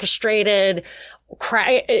least orchestrated,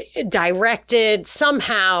 directed,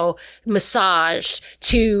 somehow massaged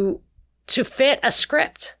to fit a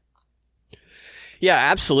script. Yeah,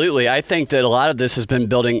 absolutely. I think that a lot of this has been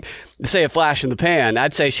building, say, a flash in the pan.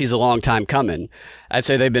 I'd say she's a long time coming. I'd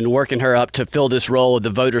say they've been working her up to fill this role of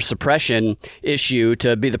the voter suppression issue,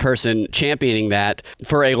 to be the person championing that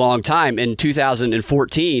for a long time. In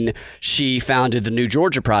 2014, she founded the New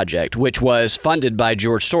Georgia Project, which was funded by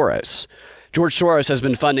George Soros. George Soros has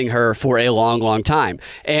been funding her for a long, long time.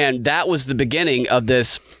 And that was the beginning of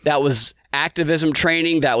this. That was activism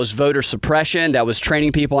training, that was voter suppression, that was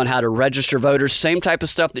training people on how to register voters, same type of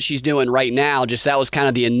stuff that she's doing right now, just that was kind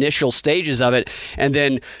of the initial stages of it. And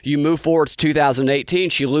then you move forward to 2018,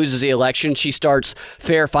 she loses the election, she starts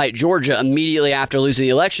Fair Fight Georgia immediately after losing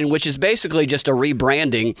the election, which is basically just a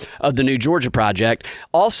rebranding of the New Georgia Project.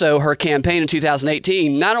 Also, her campaign in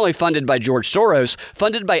 2018, not only funded by George Soros,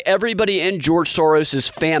 funded by everybody in George Soros's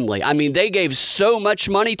family. I mean, they gave so much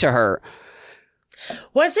money to her. I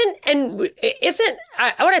want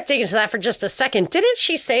to dig into that for just a second. Didn't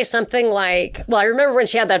she say something like, well, I remember when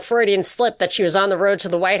she had that Freudian slip that she was on the road to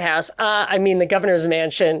the White House, the governor's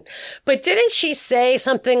mansion. But didn't she say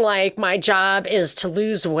something like, my job is to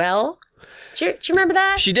lose well? Do you remember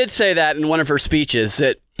that? She did say that in one of her speeches.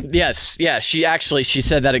 She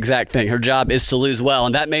said that exact thing. Her job is to lose well.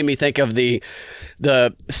 And that made me think of the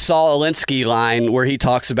Saul Alinsky line where he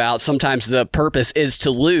talks about sometimes the purpose is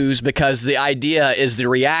to lose because the idea is the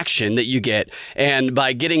reaction that you get. And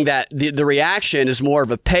by getting that, the reaction is more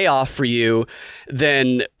of a payoff for you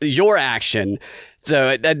than your action.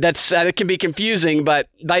 So it can be confusing, but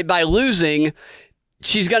by losing,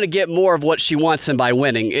 she's going to get more of what she wants than by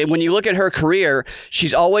winning. When you look at her career,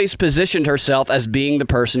 she's always positioned herself as being the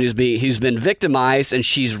person who's been victimized, and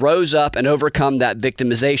she's rose up and overcome that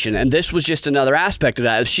victimization. And this was just another aspect of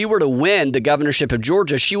that. If she were to win the governorship of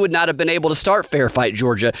Georgia, she would not have been able to start Fair Fight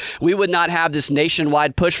Georgia. We would not have this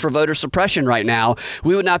nationwide push for voter suppression right now.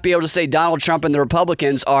 We would not be able to say Donald Trump and the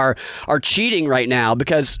Republicans are cheating right now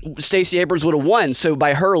because Stacey Abrams would have won. So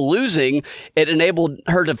by her losing, it enabled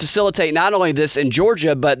her to facilitate not only this in Georgia,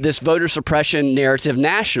 but this voter suppression narrative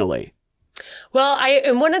nationally. Well,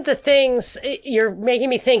 and one of the things you're making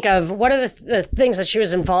me think of, one of the things that she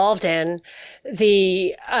was involved in,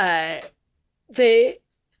 it's the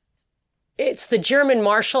German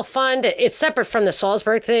Marshall Fund. It's separate from the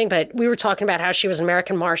Salzburg thing, but we were talking about how she was an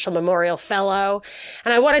American Marshall Memorial Fellow.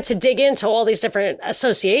 And I wanted to dig into all these different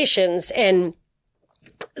associations and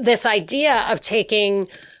this idea of taking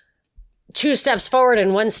 2 steps forward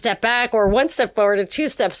and 1 step back, or 1 step forward and 2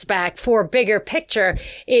 steps back for bigger picture.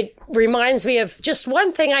 It reminds me of just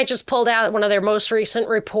one thing I just pulled out, one of their most recent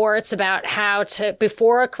reports about how to,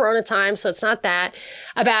 before a Corona time, so it's not that,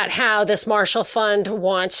 about how this Marshall Fund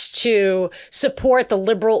wants to support the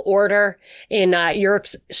liberal order in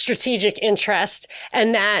Europe's strategic interest,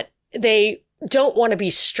 and that they don't want to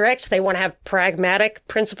be strict. They want to have pragmatic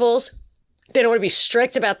principles. They don't want to be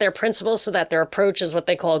strict about their principles so that their approach is what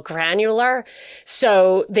they call granular.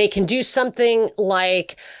 So they can do something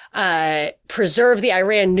like preserve the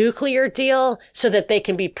Iran nuclear deal so that they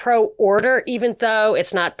can be pro-order, even though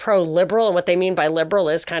it's not pro-liberal. And what they mean by liberal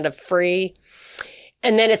is kind of free.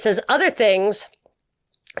 And then it says other things,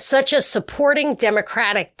 such as supporting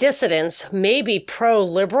democratic dissidents, may be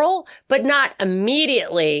pro-liberal, but not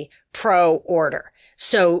immediately pro-order.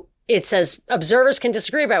 So it says observers can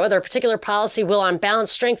disagree about whether a particular policy will on balance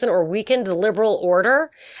strengthen or weaken the liberal order,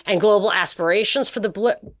 and global aspirations for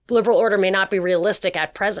the liberal order may not be realistic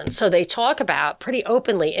at present. So they talk about pretty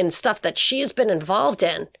openly in stuff that she's been involved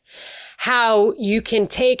in, how you can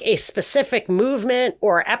take a specific movement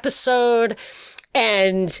or episode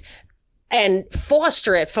and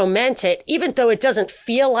foster it, foment it, even though it doesn't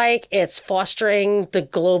feel like it's fostering the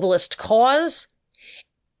globalist cause.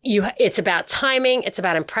 It's about timing. It's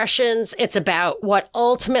about impressions. It's about what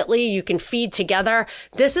ultimately you can feed together.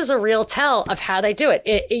 This is a real tell of how they do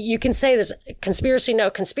it. You can say there's conspiracy, no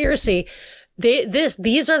conspiracy.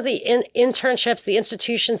 These are the internships, the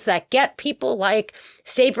institutions that get people like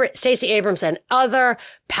Stacey Abrams and other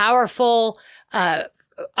powerful,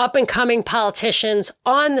 up-and-coming politicians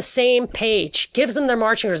on the same page, gives them their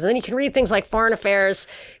marching orders. And then you can read things like Foreign Affairs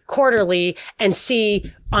Quarterly and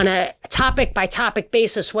see on a topic-by-topic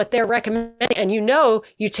basis what they're recommending. And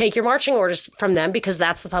you take your marching orders from them because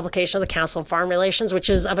that's the publication of the Council on Foreign Relations, which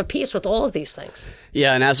is of a piece with all of these things.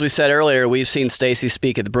 Yeah, and as we said earlier, we've seen Stacey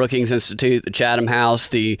speak at the Brookings Institute, the Chatham House,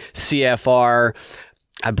 the CFR.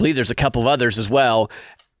 I believe there's a couple of others as well,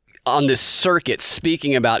 on this circuit,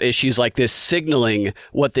 speaking about issues like this, signaling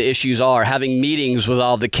what the issues are, having meetings with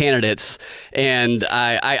all the candidates. And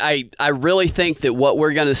I really think that what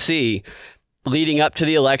we're going to see leading up to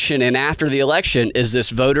the election and after the election is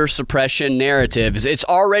this voter suppression narrative. It's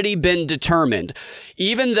already been determined.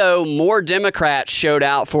 Even though more Democrats showed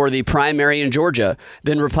out for the primary in Georgia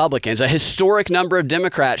than Republicans, a historic number of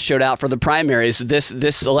Democrats showed out for the primaries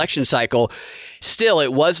this election cycle, still,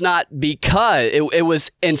 it was not because it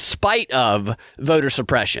was in spite of voter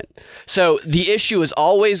suppression. So the issue is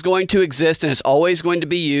always going to exist, and it's always going to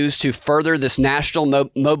be used to further this national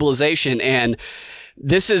mobilization. And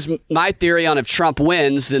this is my theory on if Trump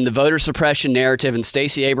wins, then the voter suppression narrative and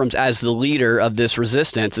Stacey Abrams as the leader of this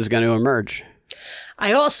resistance is going to emerge.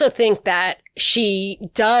 I also think that she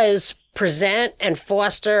does present and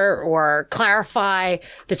foster or clarify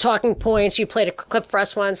the talking points. You played a clip for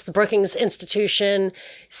us once. The Brookings Institution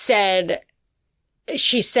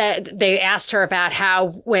she said they asked her about how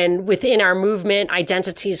when within our movement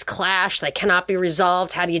identities clash, they cannot be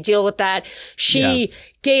resolved. How do you deal with that? She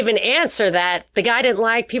gave an answer that the guy didn't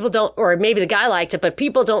like. People don't, or maybe the guy liked it, but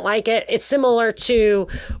people don't like it. It's similar to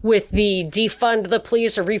with the defund the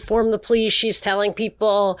police or reform the police. She's telling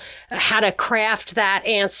people how to craft that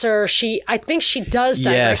answer. I think she does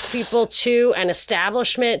direct people to an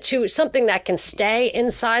establishment, to something that can stay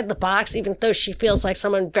inside the box, even though she feels like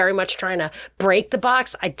someone very much trying to break the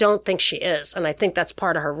box. I don't think she is. And I think that's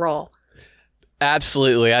part of her role.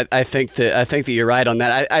 Absolutely. I think that you're right on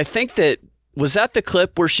that. I think that, was that the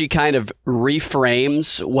clip where she kind of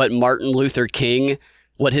reframes what Martin Luther King,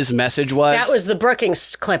 what his message was? That was the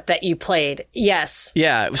Brookings clip that you played. Yes.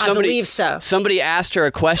 Yeah. I believe so. Somebody asked her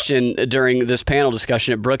a question during this panel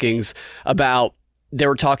discussion at Brookings about, they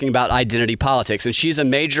were talking about identity politics, and she's a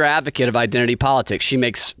major advocate of identity politics.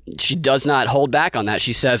 She does not hold back on that.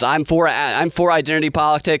 She says, I'm for identity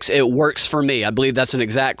politics. It works for me. I believe that's an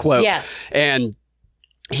exact quote. Yeah. And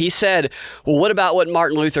he said, well, what about what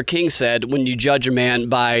Martin Luther King said when you judge a man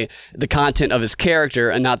by the content of his character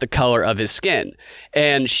and not the color of his skin?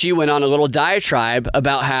 And she went on a little diatribe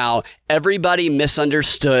about how everybody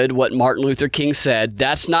misunderstood what Martin Luther King said.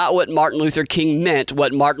 That's not what Martin Luther King meant.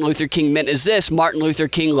 What Martin Luther King meant is this: Martin Luther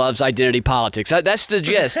King loves identity politics. That's the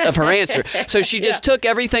gist of her answer. So she just took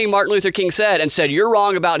everything Martin Luther King said and said, you're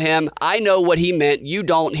wrong about him. I know what he meant. You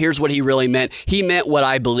don't. Here's what he really meant. He meant what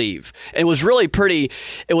I believe. And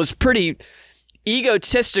it was pretty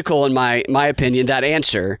egotistical in my opinion, that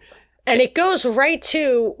answer. And it goes right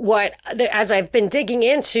to as I've been digging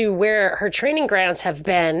into where her training grounds have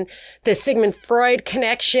been, the Sigmund Freud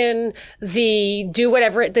connection,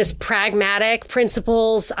 this pragmatic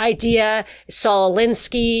principles idea, Saul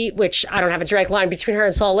Alinsky, which I don't have a direct line between her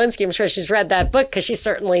and Saul Alinsky. I'm sure she's read that book because she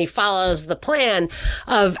certainly follows the plan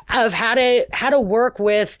of how to work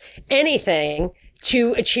with anything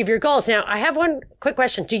to achieve your goals. Now, I have one quick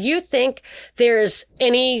question. Do you think there's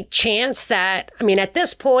any chance that, at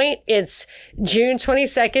this point, it's June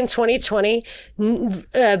 22nd, 2020.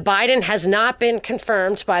 Biden has not been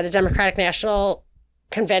confirmed by the Democratic National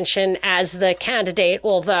Convention as the candidate,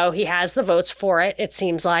 although he has the votes for it, it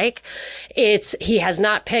seems like. He has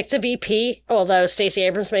not picked a VP, although Stacey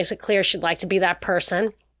Abrams makes it clear she'd like to be that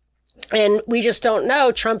person. And we just don't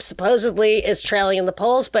know. Trump supposedly is trailing in the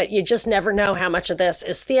polls, but you just never know how much of this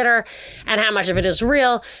is theater and how much of it is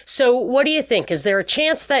real. So what do you think? Is there a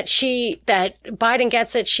chance that Biden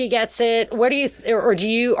gets it, she gets it? Are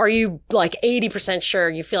you like 80% sure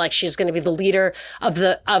you feel like she's going to be the leader of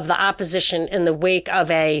the opposition in the wake of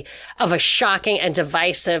a shocking and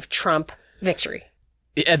divisive Trump victory?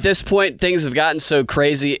 At this point, things have gotten so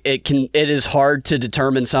crazy, it is hard to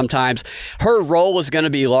determine sometimes. Her role is going to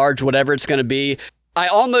be large, whatever it's going to be. I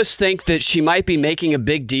almost think that she might be making a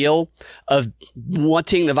big deal of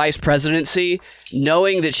wanting the vice presidency,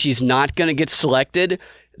 knowing that she's not going to get selected.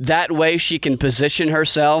 That way she can position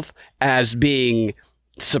herself as being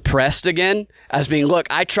suppressed again, as being, look,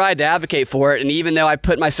 I tried to advocate for it, and even though I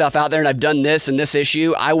put myself out there and I've done this and this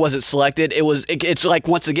issue, I wasn't selected. It's like,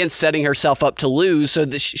 once again, setting herself up to lose so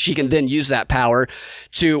that she can then use that power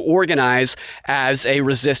to organize as a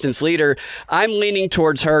resistance leader. I'm leaning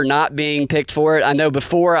towards her not being picked for it. I know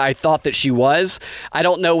before I thought that she was. I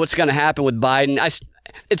don't know what's going to happen with Biden.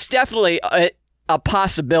 It's definitely a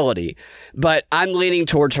possibility, but I'm leaning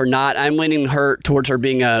towards her not. I'm leaning towards her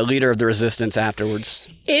being a leader of the resistance afterwards.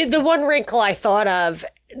 The one wrinkle I thought of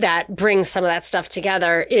that brings some of that stuff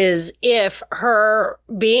together is if her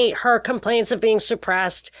complaints of being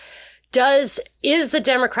suppressed is the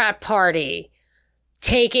Democrat Party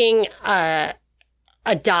taking a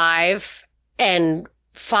dive and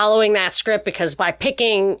following that script, because by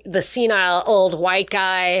picking the senile old white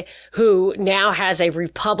guy who now has a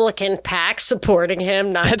Republican PAC supporting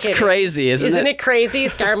him, that's kidding. Crazy, isn't it crazy?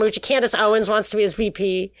 Scaramucci. Candace Owens wants to be his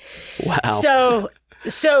VP. Wow.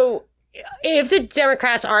 So if the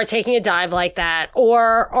Democrats are taking a dive like that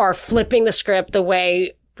or are flipping the script the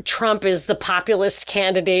way Trump is the populist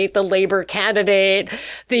candidate, the labor candidate,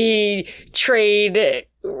 the trade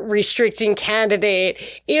restricting candidate,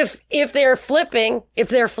 if they're flipping,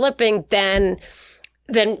 then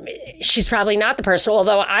she's probably not the person.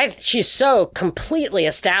 Although she's so completely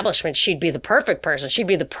establishment, she'd be the perfect person. She'd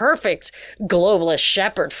be the perfect globalist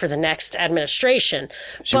shepherd for the next administration.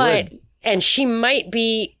 And she might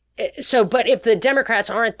be. So, but if the Democrats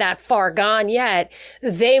aren't that far gone yet,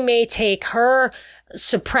 they may take her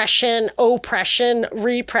suppression, oppression,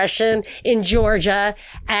 repression in Georgia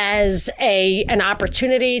as an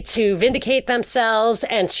opportunity to vindicate themselves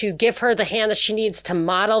and to give her the hand that she needs to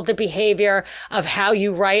model the behavior of how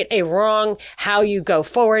you right a wrong, how you go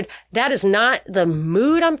forward. That is not the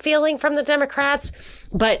mood I'm feeling from the Democrats.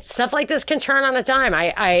 But stuff like this can turn on a dime.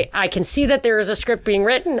 I can see that there is a script being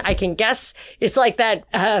written. I can guess it's like that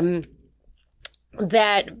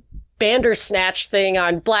Bandersnatch thing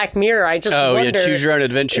on Black Mirror. I just wonder. Yeah, choose your own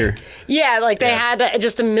adventure. Yeah, like they had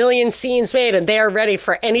just a million scenes made and they are ready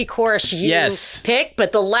for any course you pick,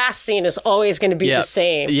 but the last scene is always going to be the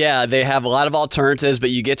same. Yeah, they have a lot of alternatives, but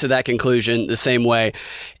you get to that conclusion the same way.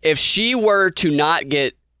 If she were to not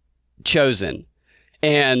get chosen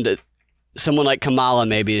and someone like Kamala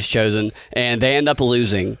maybe is chosen and they end up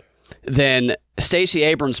losing, then Stacey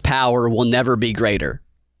Abrams' power will never be greater.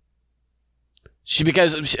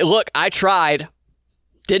 Because look, I tried,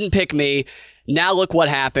 didn't pick me. Now look what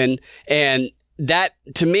happened. And that,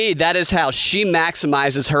 to me, that is how she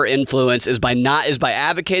maximizes her influence is by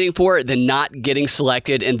advocating for it, then not getting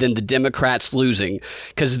selected, and then the Democrats losing.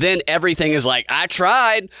 Because then everything is like, I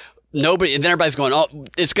tried. Nobody, and then everybody's going, oh,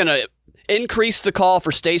 it's going to increase the call for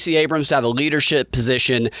Stacey Abrams to have a leadership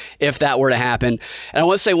position if that were to happen. And I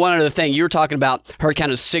want to say one other thing. You were talking about her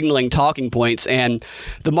kind of signaling talking points and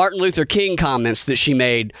the Martin Luther King comments that she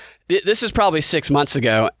made. This is probably 6 months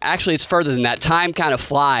ago. Actually, it's further than that. Time kind of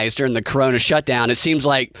flies during the corona shutdown. It seems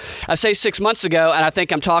like I say 6 months ago, and I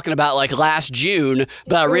think I'm talking about like last June,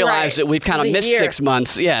 but I realize that we've kind of missed 6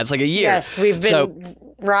 months. Yeah, it's like a year. Yes, we've been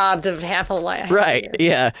robbed of half a life. Right,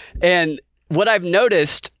 yeah. And what I've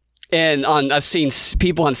noticed, I've seen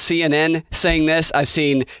people on CNN saying this. I've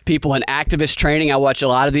seen people in activist training. I watch a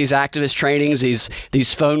lot of these activist trainings,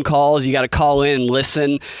 these phone calls. You got to call in and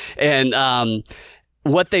listen. And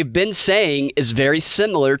what they've been saying is very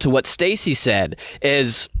similar to what Stacey said,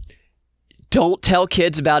 is don't tell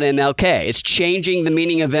kids about MLK. It's changing the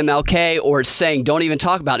meaning of MLK, or it's saying don't even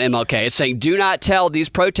talk about MLK. It's saying do not tell these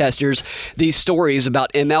protesters these stories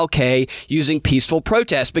about MLK using peaceful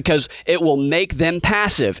protest because it will make them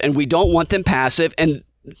passive, and we don't want them passive. And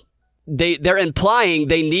they're implying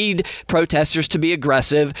they need protesters to be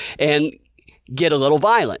aggressive and get a little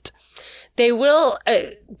violent. They will,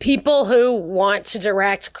 people who want to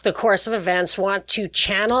direct the course of events want to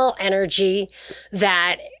channel energy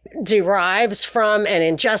that derives from an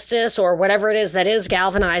injustice or whatever it is that is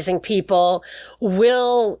galvanizing people,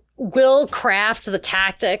 will craft the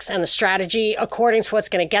tactics and the strategy according to what's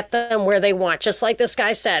going to get them where they want. Just like this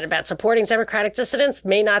guy said about supporting Democratic dissidents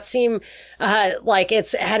may not seem like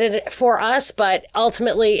it's headed for us, but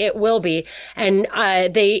ultimately it will be. And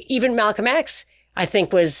even Malcolm X, I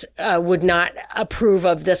think, would not approve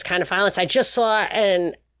of this kind of violence. I just saw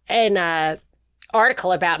an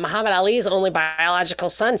article about Muhammad Ali's only biological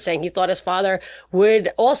son saying he thought his father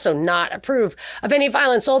would also not approve of any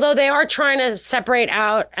violence, although they are trying to separate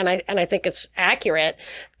out, and I think it's accurate,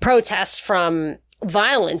 protests from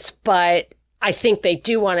violence, but I think they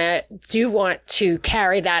do want to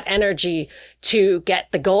carry that energy to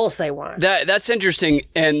get the goals they want. That's interesting,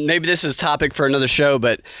 and maybe this is a topic for another show,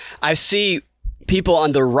 but I see people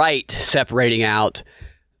on the right separating out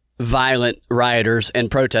violent rioters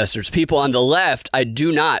and protesters. People on the left, I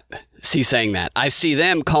do not see saying that. I see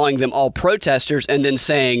them calling them all protesters and then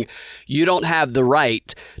saying, you don't have the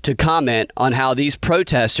right to comment on how these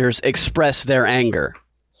protesters express their anger.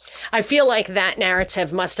 I feel like that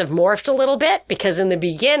narrative must have morphed a little bit because in the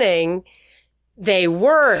beginning, they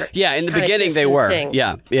were. Yeah, in the beginning, they were.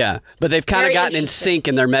 Yeah. But they've kind of gotten in sync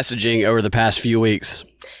in their messaging over the past few weeks.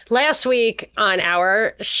 Last week on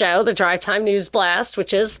our show, the Drive Time News Blast,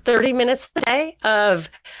 which is 30 minutes a day of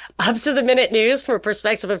up-to-the-minute news from a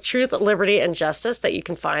perspective of truth, liberty, and justice that you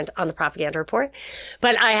can find on the Propaganda Report.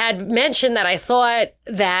 But I had mentioned that I thought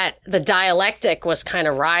that the dialectic was kind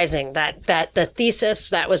of rising, that the thesis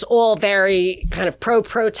that was all very kind of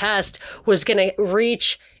pro-protest was going to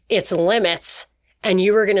reach its limits. And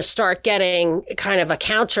you were going to start getting kind of a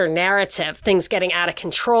counter narrative, things getting out of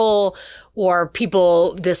control or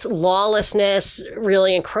people, this lawlessness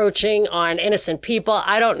really encroaching on innocent people.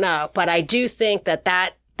 I don't know. But I do think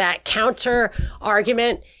that counter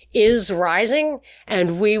argument is rising,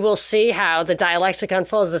 and we will see how the dialectic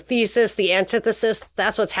unfolds, the thesis, the antithesis.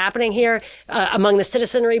 That's what's happening here among the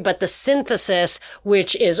citizenry. But the synthesis,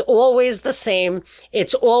 which is always the same,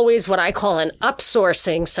 it's always what I call an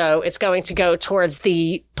upsourcing. So it's going to go towards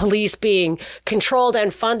the police being controlled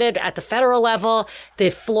and funded at the federal level. The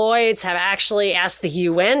Floyds have actually asked the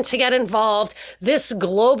UN to get involved. This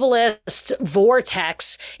globalist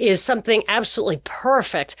vortex is something absolutely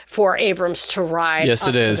perfect for Abrams to ride yes, up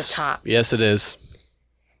it to is. the top. Yes, it is.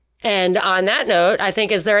 And on that note, I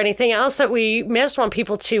think, is there anything else that we missed, want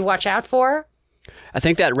people to watch out for? I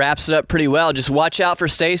think that wraps it up pretty well. Just watch out for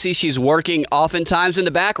Stacey. She's working oftentimes in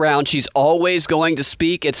the background. She's always going to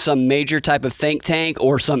speak at some major type of think tank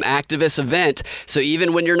or some activist event. So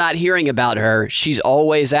even when you're not hearing about her, she's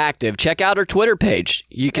always active. Check out her Twitter page.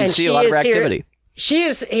 You can see a lot of her activity. She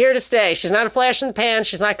is here to stay. She's not a flash in the pan.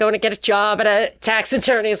 She's not going to get a job at a tax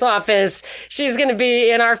attorney's office. She's going to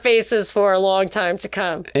be in our faces for a long time to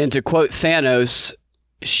come. And to quote Thanos,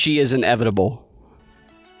 she is inevitable.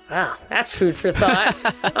 Wow, that's food for thought.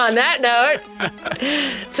 On that note,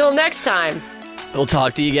 till next time. We'll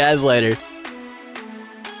talk to you guys later.